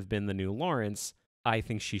should have been the new Lawrence. I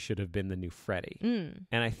think she should have been the new Freddy.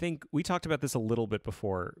 And I think we talked about this a little bit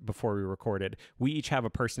before we recorded. We each have a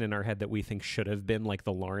person in our head that we think should have been like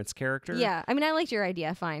the Lawrence character. Yeah. I mean, I liked your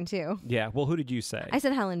idea fine, too. Yeah. Well, who did you say? I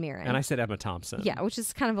said Helen Mirren. And I said Emma Thompson. Yeah, which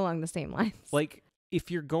is kind of along the same lines. Like,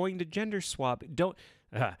 if you're going to gender swap, don't...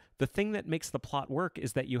 the thing that makes the plot work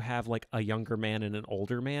is that you have like a younger man and an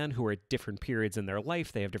older man who are at different periods in their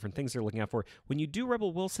life. They have different things they're looking out for. When you do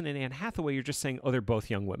Rebel Wilson and Anne Hathaway, you're just saying, oh, they're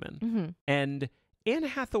both young women. And Anne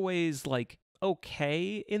Hathaway's like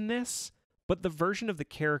okay in this, but the version of the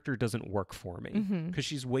character doesn't work for me because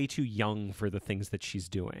she's way too young for the things that she's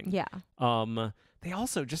doing. Yeah. They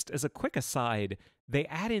also, just as a quick aside, they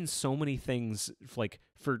add in so many things like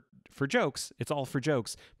for jokes. It's all for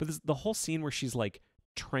jokes. But the whole scene where she's like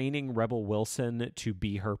training Rebel Wilson to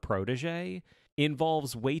be her protege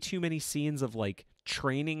involves way too many scenes of like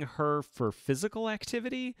training her for physical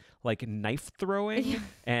activity, like knife throwing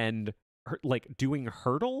and like doing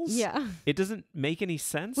hurdles. Yeah. It doesn't make any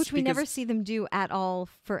sense. Which we never see them do at all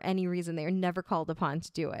for any reason. They are never called upon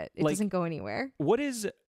to do it. It doesn't go anywhere.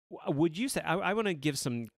 Would you say, I want to give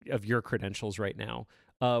some of your credentials right now.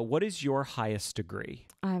 What is your highest degree?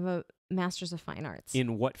 I have a Master's of Fine Arts.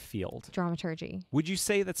 In what field? Dramaturgy. Would you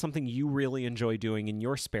say that something you really enjoy doing in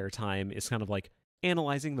your spare time is kind of like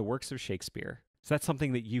analyzing the works of Shakespeare? Is that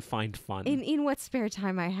something that you find fun? In what spare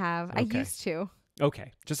time I have. Okay. I used to.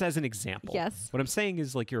 Okay, just as an example. Yes. What I'm saying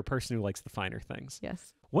is like you're a person who likes the finer things.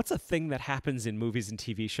 Yes. What's a thing that happens in movies and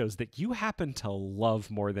TV shows that you happen to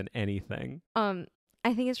love more than anything? I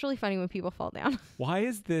think it's really funny when people fall down. Why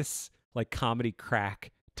is this like comedy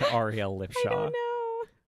crack to Ariel Lipshaw? I don't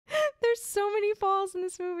know. There's so many falls in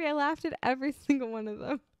this movie. I laughed at every single one of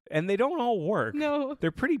them. And they don't all work. No.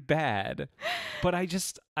 They're pretty bad. But I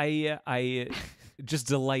just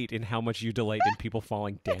delight in how much you delight in people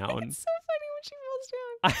falling down. It's so funny when she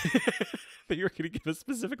falls down. But you're going to give a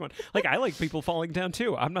specific one. Like, I like people falling down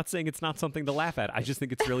too. I'm not saying it's not something to laugh at. I just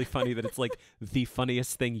think it's really funny that it's like the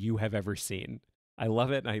funniest thing you have ever seen. I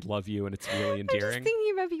love it and I love you and it's really endearing. I'm just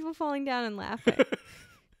thinking about people falling down and laughing.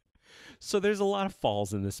 So there's a lot of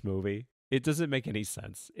falls in this movie. It doesn't make any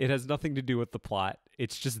sense. It has nothing to do with the plot.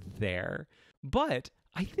 It's just there. But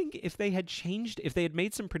I think if they had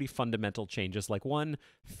made some pretty fundamental changes, like one,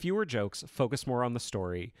 fewer jokes, focus more on the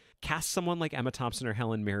story, cast someone like Emma Thompson or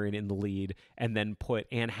Helen Mirren in the lead, and then put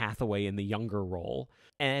Anne Hathaway in the younger role,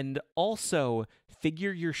 and also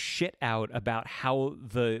figure your shit out about how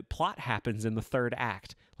the plot happens in the third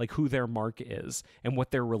act, like who their Mark is and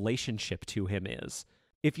what their relationship to him is.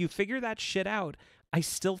 If you figure that shit out, I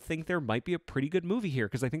still think there might be a pretty good movie here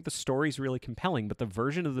because I think the story's really compelling, but the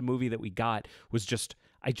version of the movie that we got was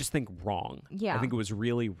I just think wrong. Yeah. I think it was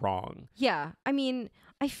really wrong. Yeah. I mean,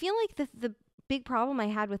 I feel like the big problem I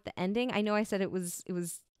had with the ending, I know I said it was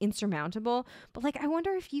insurmountable, but like I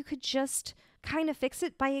wonder if you could just kind of fix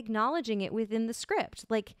it by acknowledging it within the script.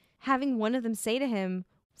 Like having one of them say to him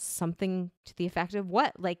something to the effect of,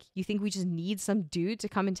 what? Like, you think we just need some dude to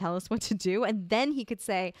come and tell us what to do? And then he could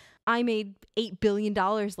say, I made $8 billion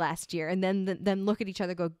last year. And then look at each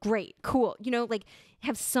other, go, great, cool. You know, like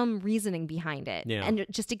have some reasoning behind it. Yeah. And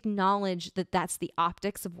just acknowledge that that's the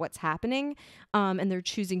optics of what's happening. And they're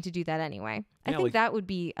choosing to do that anyway. I think that would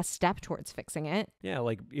be a step towards fixing it. Yeah,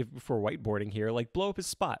 like if for whiteboarding here, like blow up his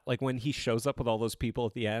spot. Like when he shows up with all those people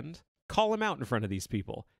at the end, call him out in front of these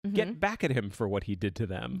people. Mm-hmm. Get back at him for what he did to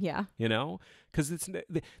them. Yeah. You know? Because it's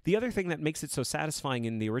the other thing that makes it so satisfying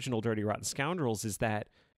in the original Dirty Rotten Scoundrels is that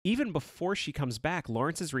even before she comes back,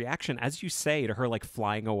 Lawrence's reaction, as you say, to her like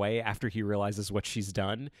flying away after he realizes what she's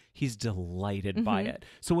done, he's delighted by it.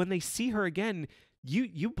 So when they see her again,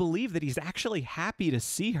 you believe that he's actually happy to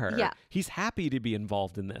see her. Yeah. He's happy to be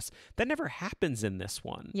involved in this. That never happens in this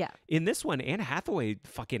one. Yeah. In this one, Anne Hathaway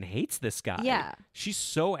fucking hates this guy. Yeah. She's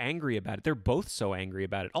so angry about it. They're both so angry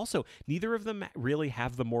about it. Also, neither of them really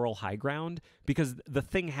have the moral high ground because the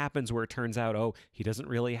thing happens where it turns out, oh, he doesn't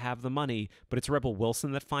really have the money, but it's Rebel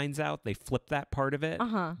Wilson that finds out. They flip that part of it.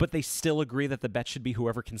 But they still agree that the bet should be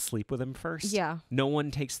whoever can sleep with him first. Yeah. No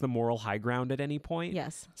one takes the moral high ground at any point.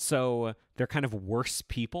 Yes. So they're kind of worse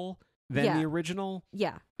people than Yeah. the original.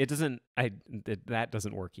 Yeah. It doesn't. That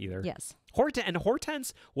doesn't work either. Yes.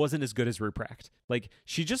 Hortense wasn't as good as Ruprecht. Like,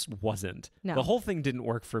 she just wasn't. No. The whole thing didn't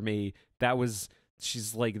work for me.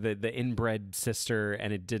 She's like the inbred sister,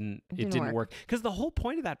 and it didn't work. Because the whole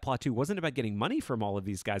point of that plot too wasn't about getting money from all of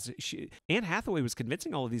these guys. Anne Hathaway was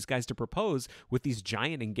convincing all of these guys to propose with these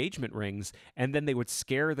giant engagement rings, and then they would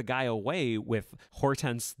scare the guy away with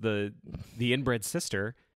Hortense, the inbred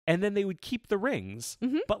sister, and then they would keep the rings.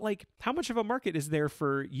 Mm-hmm. But like, how much of a market is there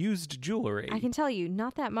for used jewelry? I can tell you,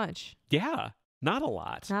 not that much. Yeah, not a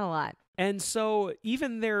lot. Not a lot. And so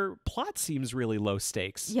even their plot seems really low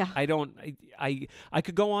stakes. Yeah. I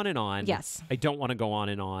could go on and on. Yes. I don't want to go on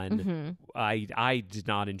and on. Mm-hmm. I did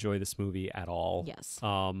not enjoy this movie at all. Yes.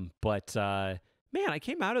 But man, I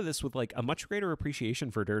came out of this with like a much greater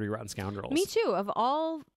appreciation for Dirty Rotten Scoundrels. Me too. Of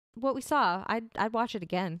all what we saw, I'd watch it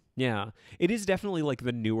again. Yeah. It is definitely like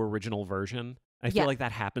the new original version. I feel Yeah. like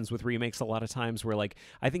that happens with remakes a lot of times where, like,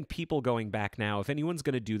 I think people going back now, if anyone's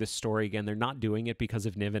going to do this story again, they're not doing it because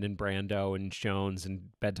of Niven and Brando and Jones and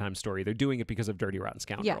Bedtime Story. They're doing it because of Dirty Rotten Yeah.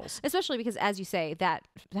 Scoundrels. Especially because, as you say, that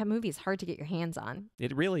movie is hard to get your hands on.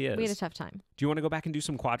 It really is. We had a tough time. Do you want to go back and do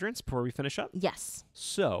some quadrants before we finish up? Yes.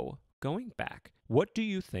 So, going back, what do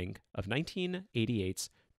you think of 1988's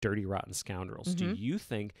Dirty Rotten Scoundrels? Do you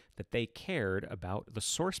think that they cared about the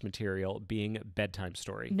source material being Bedtime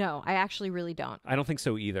Story? No, I actually really don't. I don't think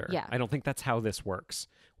so either. Yeah. I don't think that's how this works.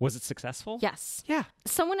 Was it successful? Yes. Yeah.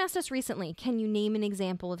 Someone asked us recently, can you name an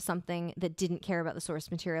example of something that didn't care about the source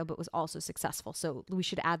material but was also successful? So we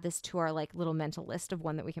should add this to our like little mental list of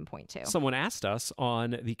one that we can point to. Someone asked us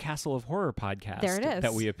on the Castle of Horror podcast There it is.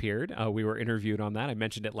 that we appeared. We were interviewed on that. I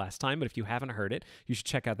mentioned it last time, but if you haven't heard it, you should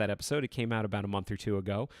check out that episode. It came out about a month or two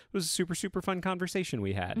ago. It was a super, super fun conversation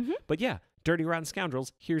we had. But yeah, Dirty Rotten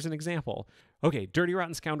Scoundrels, here's an example. Okay, Dirty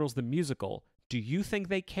Rotten Scoundrels, the musical. Do you think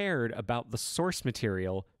they cared about the source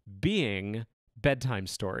material being Bedtime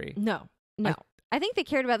Story? No. I think they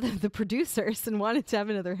cared about the producers and wanted to have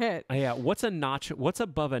another hit. Yeah, what's one notch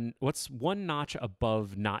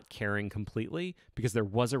above not caring completely? Because there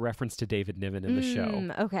was a reference to David Niven in the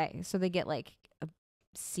show. Okay, so they get like a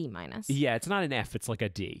C minus. Yeah, it's not an F, it's like a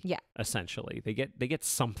D. Yeah. Essentially. They get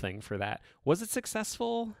something for that. Was it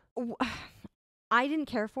successful? I didn't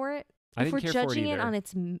care for it. I If didn't we're care for it judging it either. on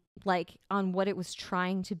its like on what it was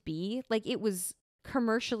trying to be, like it was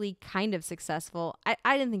commercially kind of successful. I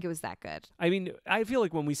didn't think it was that good. I mean, I feel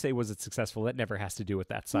like when we say was it successful, that never has to do with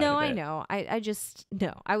that side No, of it. I know. I just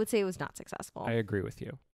no. I would say it was not successful. I agree with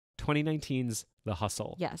you. 2019's The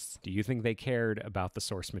Hustle. Yes. Do you think they cared about the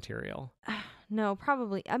source material? No,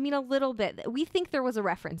 probably. I mean, a little bit. We think there was a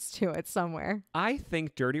reference to it somewhere. I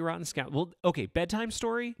think Dirty Rotten Scoundrels. Well, okay, Bedtime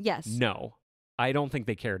Story? Yes. No. I don't think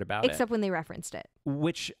they cared about Except when they referenced it.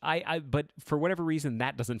 Which but for whatever reason,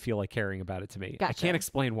 that doesn't feel like caring about it to me. I Gotcha. can't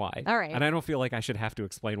explain why. All right. And I don't feel like I should have to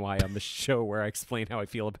explain why on the show where I explain how I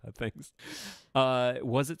feel about things.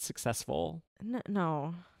 Was it successful?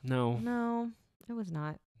 No, it was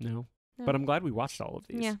not. No. No. But I'm glad we watched all of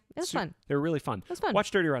these. Yeah, it was fun. They were really fun. It was fun.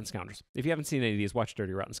 Watch Dirty Rotten Scoundrels. If you haven't seen any of these, watch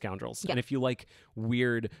Dirty Rotten Scoundrels. Yeah. And if you like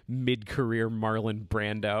weird mid-career Marlon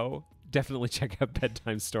Brando, definitely check out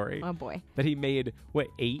Bedtime Story. Oh boy, That he made,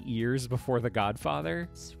 8 years before The Godfather?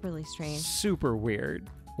 it's really strange. Super weird.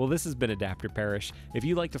 Well, this has been Adapter Parish. If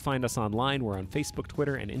you'd like to find us online, we're on Facebook,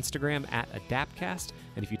 Twitter, and Instagram at AdaptCast.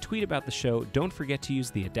 And if you tweet about the show, don't forget to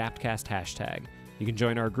use the AdaptCast hashtag. You can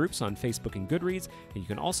join our groups on Facebook and Goodreads, and you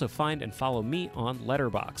can also find and follow me on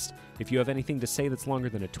Letterboxd. If you have anything to say that's longer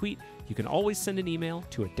than a tweet, you can always send an email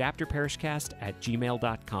to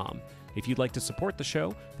adapterparishcast@gmail.com. If you'd like to support the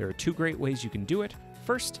show, there are 2 great ways you can do it.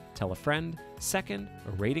 First, tell a friend. Second,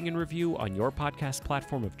 a rating and review on your podcast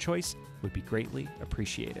platform of choice would be greatly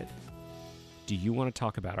appreciated. Do you want to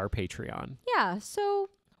talk about our Patreon? Yeah, so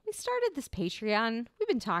we started this Patreon. We've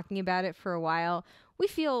been talking about it for a while. We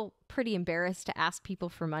feel pretty embarrassed to ask people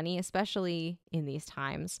for money, especially in these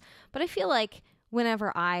times. But I feel like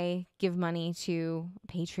whenever I give money to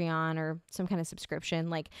Patreon or some kind of subscription,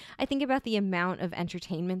 like I think about the amount of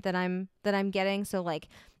entertainment that I'm getting. So like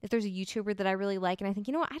if there's a YouTuber that I really like and I think,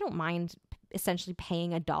 you know what, I don't mind essentially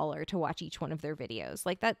paying $1 to watch each one of their videos.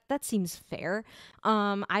 Like that seems fair.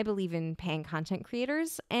 I believe in paying content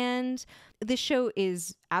creators, and this show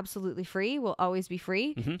is absolutely free, will always be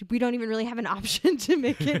free. We don't even really have an option to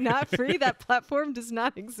make it not free. That platform does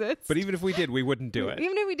not exist. But even if we did, we wouldn't do it.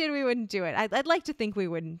 Even if we did, we wouldn't do it. I'd like to think we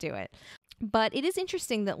wouldn't do it. But it is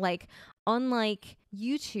interesting that, like, unlike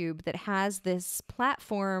YouTube that has this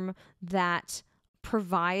platform that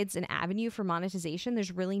provides an avenue for monetization.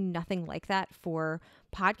 There's really nothing like that for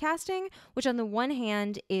podcasting, which on the one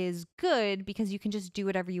hand is good because you can just do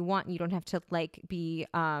whatever you want and you don't have to like be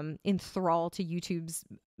enthralled to YouTube's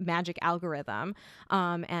magic algorithm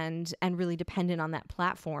and really dependent on that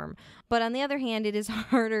platform. But on the other hand, it is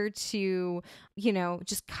harder to,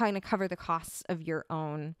 just kind of cover the costs of your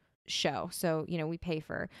own show. So, we pay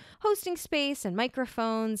for hosting space and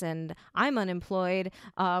microphones, and I'm unemployed.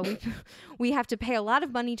 We have to pay a lot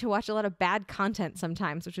of money to watch a lot of bad content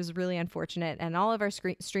sometimes, which is really unfortunate. And all of our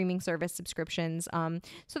streaming service subscriptions.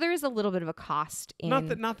 So there is a little bit of a cost in...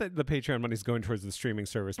 Not that the Patreon money is going towards the streaming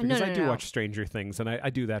service, because I do watch Stranger Things, and I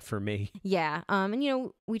do that for me. Yeah.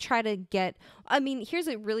 And, we try to get... here's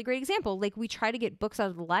a really great example. Like, we try to get books out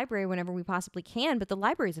of the library whenever we possibly can, but the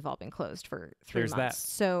libraries have all been closed for 3 months. That.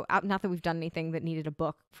 So not that we've done anything that needed a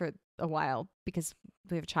book for a while because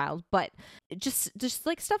we have a child, but just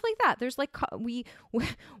like stuff like that. There's like we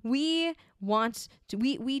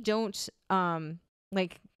don't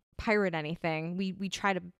like pirate anything. We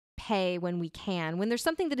try to pay when we can. When there's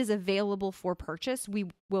something that is available for purchase, we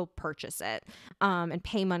will purchase it and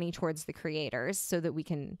pay money towards the creators so that we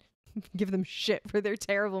can give them shit for their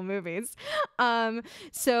terrible movies.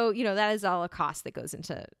 So, that is all a cost that goes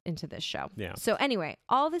into this show. Yeah. So anyway,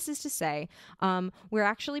 all this is to say, we're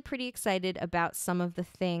actually pretty excited about some of the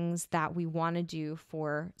things that we want to do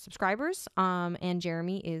for subscribers. And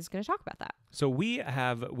Jeremy is going to talk about that. So we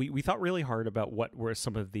thought really hard about what were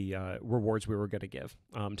some of the rewards we were going to give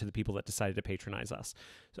to the people that decided to patronize us.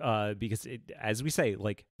 Because as we say,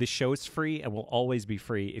 like, this show is free and will always be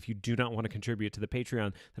free. If you do not want to contribute to the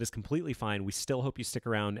Patreon, that is completely fine. We still hope you stick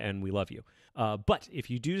around and we love you. But if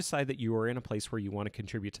you do decide that you are in a place where you want to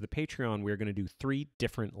contribute to the Patreon, we're going to do 3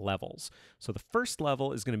 different levels. So the first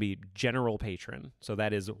level is going to be general patron. So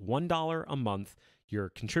that is $1 a month. You're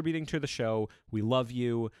contributing to the show. We love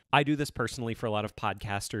you. I do this personally for a lot of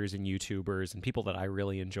podcasters and YouTubers and people that I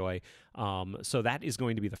really enjoy. So that is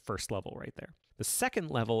going to be the first level right there. The second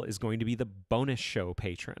level is going to be the bonus show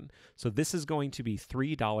patron. So this is going to be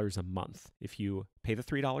 $3 a month. If you pay the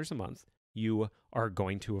 $3 a month, you are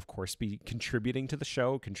going to, of course, be contributing to the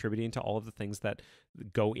show, contributing to all of the things that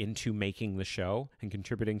go into making the show and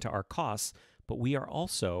contributing to our costs. But we are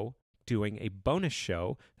also doing a bonus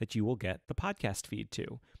show that you will get the podcast feed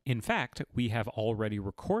to. In fact, we have already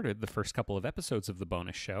recorded the first couple of episodes of the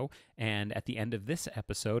bonus show, and at the end of this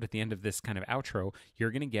episode, at the end of this kind of outro, you're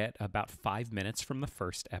going to get about 5 minutes from the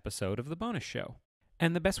first episode of the bonus show.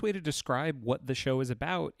 And the best way to describe what the show is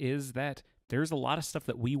about is that there's a lot of stuff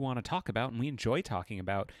that we want to talk about and we enjoy talking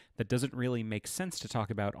about that doesn't really make sense to talk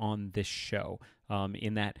about on this show.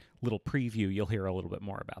 In that little preview, you'll hear a little bit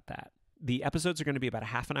more about that. The episodes are going to be about a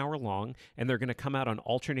half an hour long, and they're going to come out on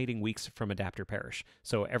alternating weeks from Adapter Parish.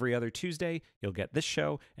 So every other Tuesday, you'll get this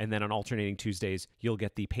show, and then on alternating Tuesdays, you'll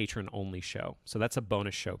get the patron-only show. So that's a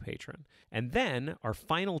bonus show patron. And then our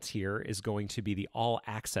final tier is going to be the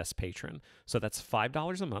all-access patron. So that's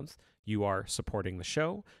 $5 a month. You are supporting the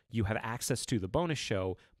show. You have access to the bonus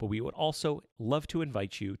show, but we would also love to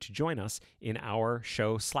invite you to join us in our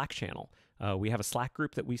show Slack channel. We have a Slack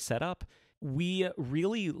group that we set up. We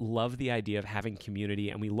really love the idea of having community,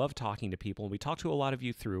 and we love talking to people. And we talk to a lot of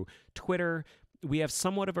you through Twitter. We have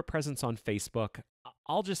somewhat of a presence on Facebook.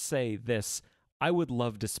 I'll just say this. I would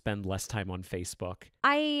love to spend less time on Facebook.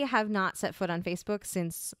 I have not set foot on Facebook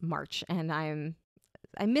since March, and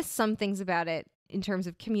I miss some things about it in terms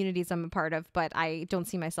of communities I'm a part of, but I don't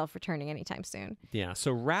see myself returning anytime soon. Yeah,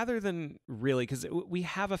 so rather than really, because we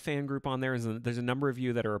have a fan group on there, and there's a number of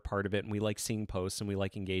you that are a part of it, and we like seeing posts and we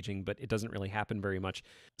like engaging, but it doesn't really happen very much.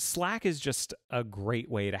 Slack is just a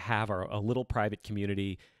great way to have a little private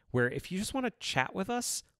community where if you just want to chat with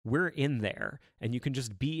us, we're in there, and you can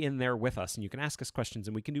just be in there with us, and you can ask us questions,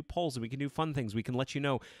 and we can do polls, and we can do fun things. We can let you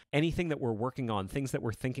know anything that we're working on, things that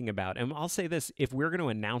we're thinking about. And I'll say this, if we're going to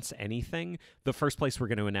announce anything, the first place we're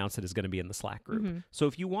going to announce it is going to be in the Slack group. Mm-hmm. So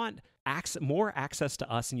if you want more access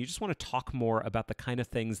to us and you just want to talk more about the kind of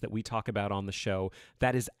things that we talk about on the show,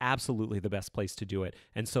 that is absolutely the best place to do it.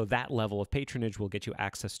 And so that level of patronage will get you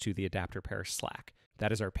access to the Adapter Parish Slack.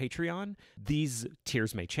 That is our Patreon. These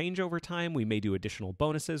tiers may change over time. We may do additional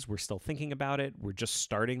bonuses. We're still thinking about it. We're just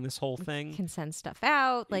starting this whole thing. We can send stuff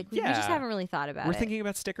out. We just haven't really thought about it. We're thinking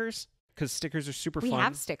about stickers because stickers are super fun. We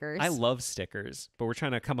have stickers. I love stickers, but we're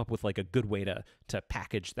trying to come up with like a good way to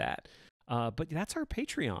package that. But that's our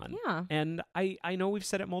Patreon. Yeah. And I know we've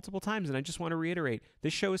said it multiple times, and I just want to reiterate,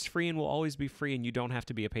 this show is free and will always be free, and you don't have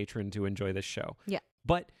to be a patron to enjoy this show. Yeah.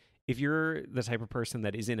 But if you're the type of person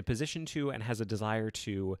that is in a position to and has a desire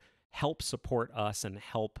to help support us and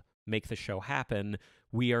help make the show happen,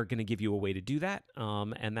 we are going to give you a way to do that.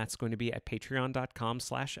 And that's going to be at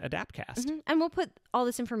patreon.com/adaptcast. And we'll put all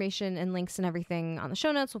this information and links and everything on the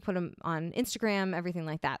show notes. We'll put them on Instagram, everything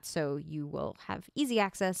like that. So you will have easy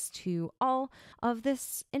access to all of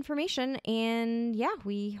this information. And yeah,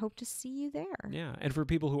 we hope to see you there. Yeah. And for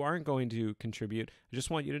people who aren't going to contribute, I just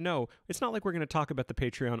want you to know, it's not like we're going to talk about the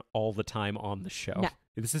Patreon all the time on the show. No.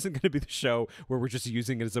 This isn't going to be the show where we're just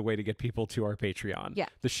using it as a way to get people to our Patreon. Yeah.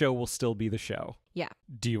 The show will still be the show. Yeah.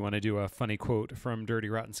 Do you want to do a funny quote from Dirty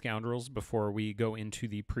Rotten Scoundrels before we go into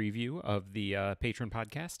the preview of the patron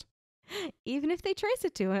podcast? Even if they trace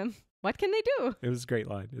it to him, what can they do? It was a great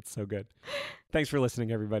line. It's so good. Thanks for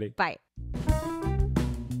listening, everybody. Bye.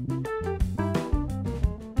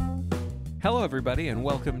 Hello, everybody, and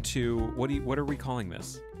welcome to what are we calling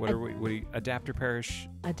this? Adapt or Perish?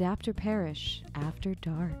 Adapt or Perish After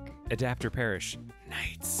Dark. Adapt or Perish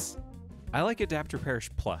Nights. I like Adapt or Perish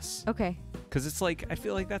Plus Okay. because it's like I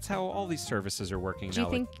feel like that's how all these services are working now. Do you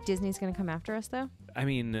think Disney's going to come after us, though? I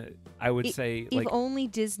mean, I would say if like only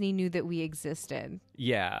Disney knew that we existed.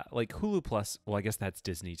 yeah, like Hulu Plus. Well, I guess that's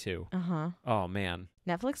Disney too. Oh man,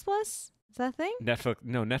 Netflix Plus? Is that a thing? Netflix.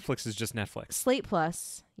 No, Netflix is just Netflix. Slate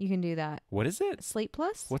Plus. You can do that. What is it? Slate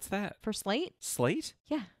Plus? What's that? For Slate? Slate?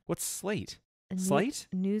 Yeah. What's Slate? A Slate?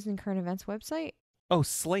 News and current events website? Oh,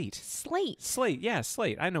 Slate. Slate. Slate. Yeah,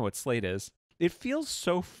 Slate. I know what Slate is. It feels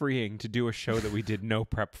so freeing to do a show that we did no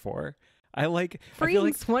prep for. I feel like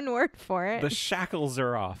Freeing's one word for it. the shackles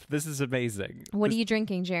are off. This is amazing. What are you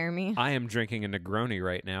drinking, Jeremy? I am drinking a Negroni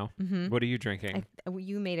right now. Mm-hmm. What are you drinking?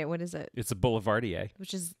 You made it. What is it? It's a Boulevardier.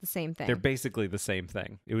 Which is the same thing. They're basically the same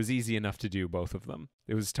thing. It was easy enough to do both of them.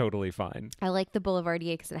 It was totally fine. I like the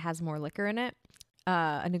Boulevardier because it has more liquor in it.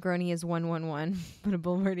 A Negroni is 111, but a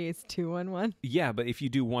Boulevardier is 211. Yeah, but if you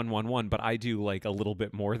do 111, but I do like a little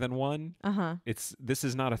bit more than one. This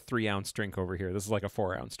is not a 3-ounce drink over here. This is like a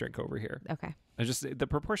 4-ounce drink over here. Okay. The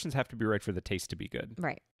proportions have to be right for the taste to be good.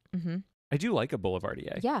 Right. Mm-hmm. I do like a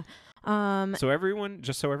Boulevardier. Yeah. So everyone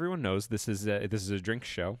knows, this is a drink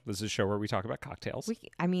show. This is a show where we talk about cocktails. Do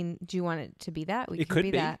you want it to be that? It could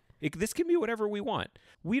be that. This can be whatever we want.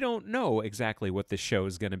 We don't know exactly what this show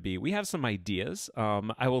is going to be. We have some ideas.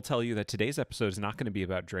 I will tell you that today's episode is not going to be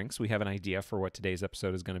about drinks. We have an idea for what today's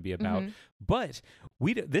episode is going to be about. Mm-hmm. But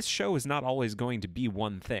this show is not always going to be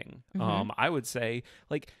one thing. Mm-hmm. I would say,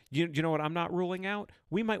 like, you know what I'm not ruling out?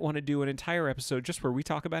 We might want to do an entire episode just where we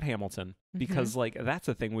talk about Hamilton. Because, like, that's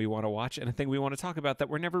a thing we want to watch and a thing we want to talk about that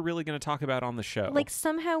we're never really going to talk about on the show. Like,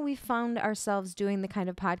 somehow we found ourselves doing the kind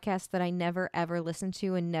of podcast that I never, ever listen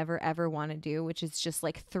to and never, ever want to do, which is just,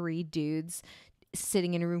 like, 3 dudes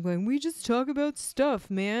sitting in a room going, we just talk about stuff,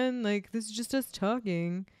 man. Like, this is just us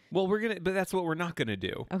talking. Well, but that's what we're not going to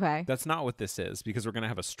do. Okay. That's not what this is, because we're going to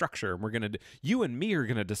have a structure and you and me are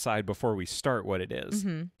going to decide before we start what it is.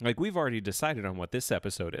 Mm-hmm. Like, we've already decided on what this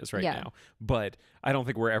episode is now, but I don't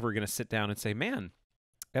think we're ever going to sit down and say, man,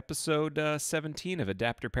 episode 17 of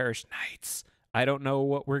Adapt or Perish Nights. I don't know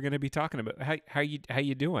what we're going to be talking about. How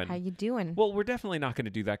you doing? How you doing? Well, we're definitely not going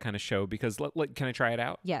to do that kind of show because can I try it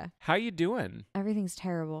out? Yeah. How you doing? Everything's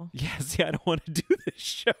terrible. Yeah, see, I don't want to do this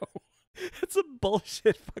show. It's a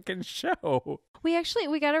bullshit fucking show.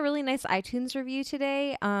 We got a really nice iTunes review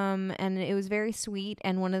today, and it was very sweet.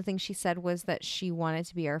 And one of the things she said was that she wanted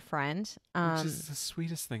to be our friend, which is the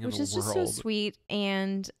sweetest thing in the world. Which is just so sweet.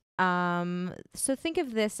 And so think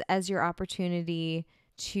of this as your opportunity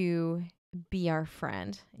to be our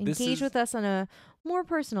friend. Engage with us on a more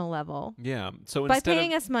personal level. Yeah. So by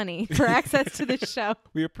paying us money for access to the show.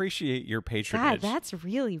 We appreciate your patronage. God, that's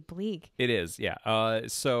really bleak. It is, yeah.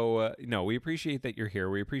 No, we appreciate that you're here.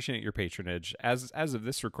 We appreciate your patronage. As of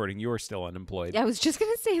this recording, you are still unemployed. I was just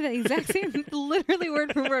gonna say the exact same, literally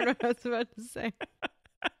word for word what I was about to say.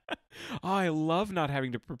 Oh, I love not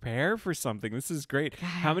having to prepare for something. This is great. God.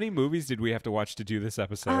 How many movies did we have to watch to do this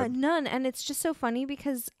episode? None. And it's just so funny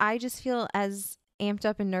because I just feel as amped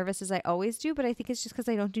up and nervous as I always do, but I think it's just because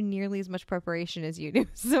I don't do nearly as much preparation as you do.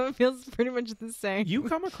 So it feels pretty much the same. You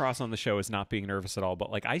come across on the show as not being nervous at all,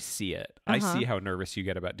 but like I see it. I see how nervous you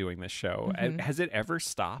get about doing this show. Mm-hmm. Has it ever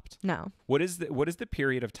stopped? No. What is the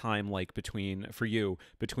period of time like between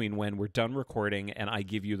when we're done recording and I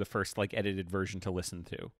give you the first like edited version to listen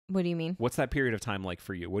to? What do you mean? What's that period of time like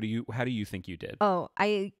for you? How do you think you did? Oh,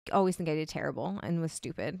 I always think I did terrible and was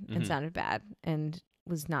stupid and sounded bad and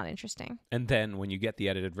was not interesting. And then when you get the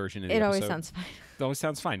edited version of the episode, always sounds fine. It always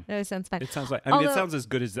sounds fine. It always sounds fine. It sounds like it sounds as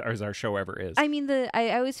good as our show ever is. I mean,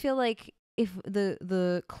 I always feel like if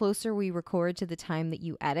the closer we record to the time that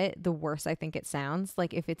you edit, the worse I think it sounds.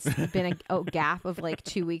 Like if it's been a gap of like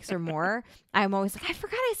 2 weeks or more, I'm always like, I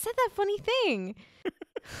forgot I said that funny thing.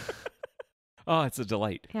 Oh, it's a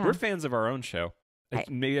delight. Yeah. We're fans of our own show.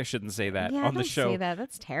 Maybe I shouldn't say that Yeah, on the don't show. say that.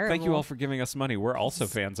 That's terrible. Thank you all for giving us money. We're also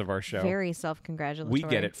fans of our show. Very self-congratulatory. We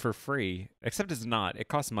get it for free, except it's not. It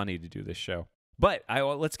costs money to do this show. But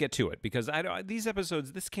let's get to it, because these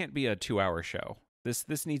episodes, this can't be a 2-hour show.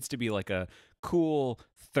 This needs to be like a cool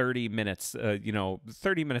 30 minutes,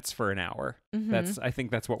 30 minutes for an hour. Mm-hmm. I think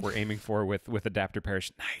that's what we're aiming for with Adapter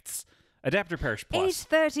Parish Nights. Adapter Parish Plus.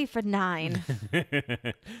 8:30 for 9.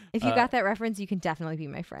 If you got that reference, you can definitely be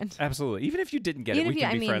my friend. Absolutely. Even if you didn't get it, we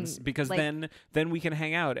can be friends, because then we can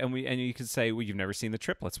hang out and you can say, well, you've never seen The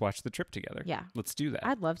Trip. Let's watch The Trip together. Yeah. Let's do that.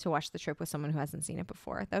 I'd love to watch The Trip with someone who hasn't seen it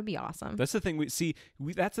before. That would be awesome. That's the thing.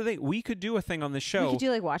 That's the thing. We could do a thing on this show. We could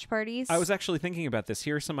do like watch parties. I was actually thinking about this.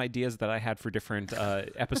 Here are some ideas that I had for different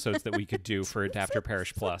episodes that we could do for Adapter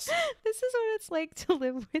Parish Plus. This is what it's like to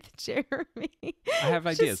live with Jeremy. I have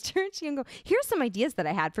ideas. Just turn to you and go, here's some ideas that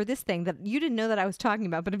I had for this thing that you didn't know that I was talking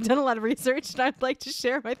about, but I've done a lot of research and I'd like to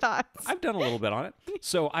share my thoughts. I've done a little bit on it.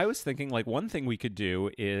 So I was thinking, like, one thing we could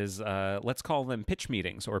do is let's call them pitch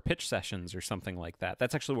meetings or pitch sessions or something like that.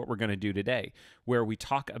 That's actually what we're going to do today, where we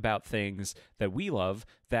talk about things that we love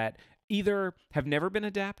that either have never been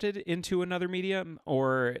adapted into another medium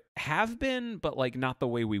or have been, but like not the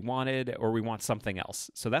way we wanted, or we want something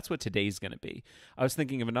else. So that's what today's going to be. I was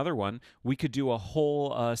thinking of another one. We could do a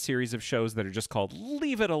whole series of shows that are just called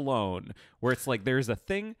Leave It Alone, where it's like there's a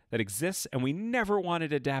thing that exists and we never want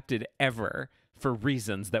it adapted ever, for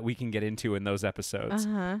reasons that we can get into in those episodes.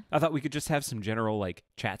 I thought we could just have some general like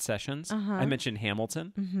chat sessions. I mentioned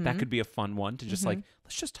Hamilton. That could be a fun one to just like,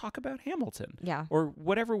 let's just talk about Hamilton. Yeah. Or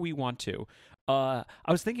whatever we want to. I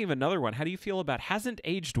was thinking of another one. How do you feel about Hasn't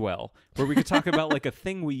Aged Well? Where we could talk about like a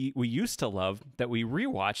thing we used to love that we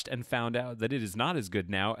rewatched and found out that it is not as good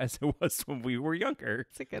now as it was when we were younger.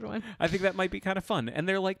 It's a good one. I think that might be kind of fun. And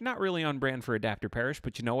they're like not really on brand for Adapter Parish,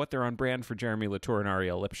 but you know what? They're on brand for Jeremy Latour and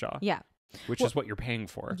Ariel Lipshaw. Yeah. Which is what you're paying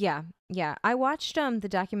for. Yeah. I watched the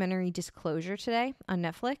documentary Disclosure today on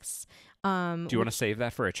Netflix. Do you want to save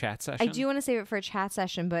that for a chat session? I do want to save it for a chat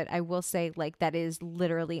session, but I will say like that is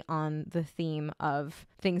literally on the theme of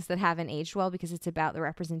things that haven't aged well, because it's about the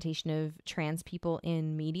representation of trans people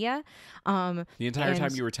in media. The entire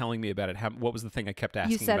time you were telling me about it, what was the thing I kept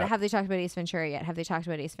asking you said, about? have they talked about Ace Ventura yet? Have they talked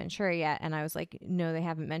about Ace Ventura yet? And I was like, no, they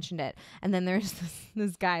haven't mentioned it. And then there's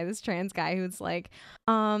this trans guy who's like,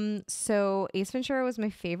 so Ace Ventura was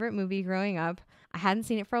my favorite movie growing up. I hadn't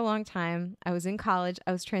seen it for a long time. I was in college.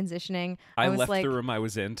 I was transitioning. I was left like, the room I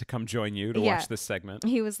was in to come join you to watch this segment.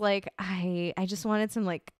 He was like, I just wanted some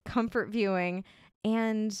like comfort viewing.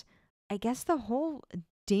 And I guess the whole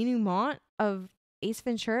denouement of Ace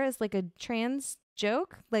Ventura is like a trans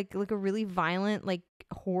joke, like a really violent, like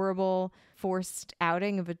horrible forced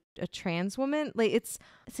outing of a trans woman. Like it's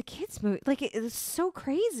a kid's movie. Like it's so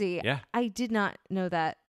crazy. Yeah. I did not know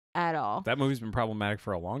that at all. That movie's been problematic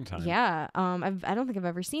for a long time. Yeah. I don't think I've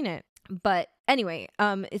ever seen it. But anyway,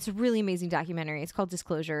 it's a really amazing documentary. It's called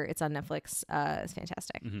Disclosure. It's on Netflix. It's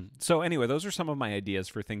fantastic. So anyway, those are some of my ideas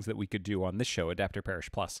for things that we could do on this show, Adapter Parish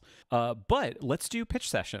Plus. But let's do pitch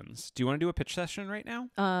sessions. Do you want to do a pitch session right now?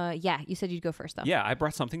 Yeah. You said you'd go first, though. Yeah, I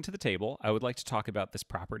brought something to the table. I would like to talk about this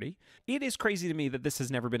property. It is crazy to me that this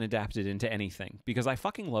has never been adapted into anything, because I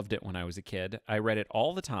fucking loved it when I was a kid. I read it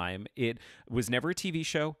all the time. It was never a TV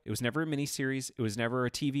show. It was never a miniseries. It was never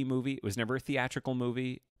a TV movie. It was never a theatrical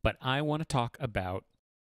movie. But I want to talk about,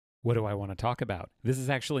 what do I want to talk about? This is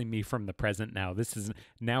actually me from the present now.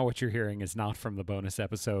 Now what you're hearing is not from the bonus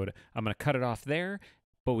episode. I'm going to cut it off there,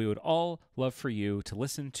 but we would all love for you to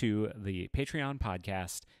listen to the Patreon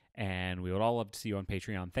podcast, and we would all love to see you on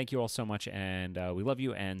Patreon. Thank you all so much, and we love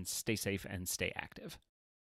you, and stay safe and stay active.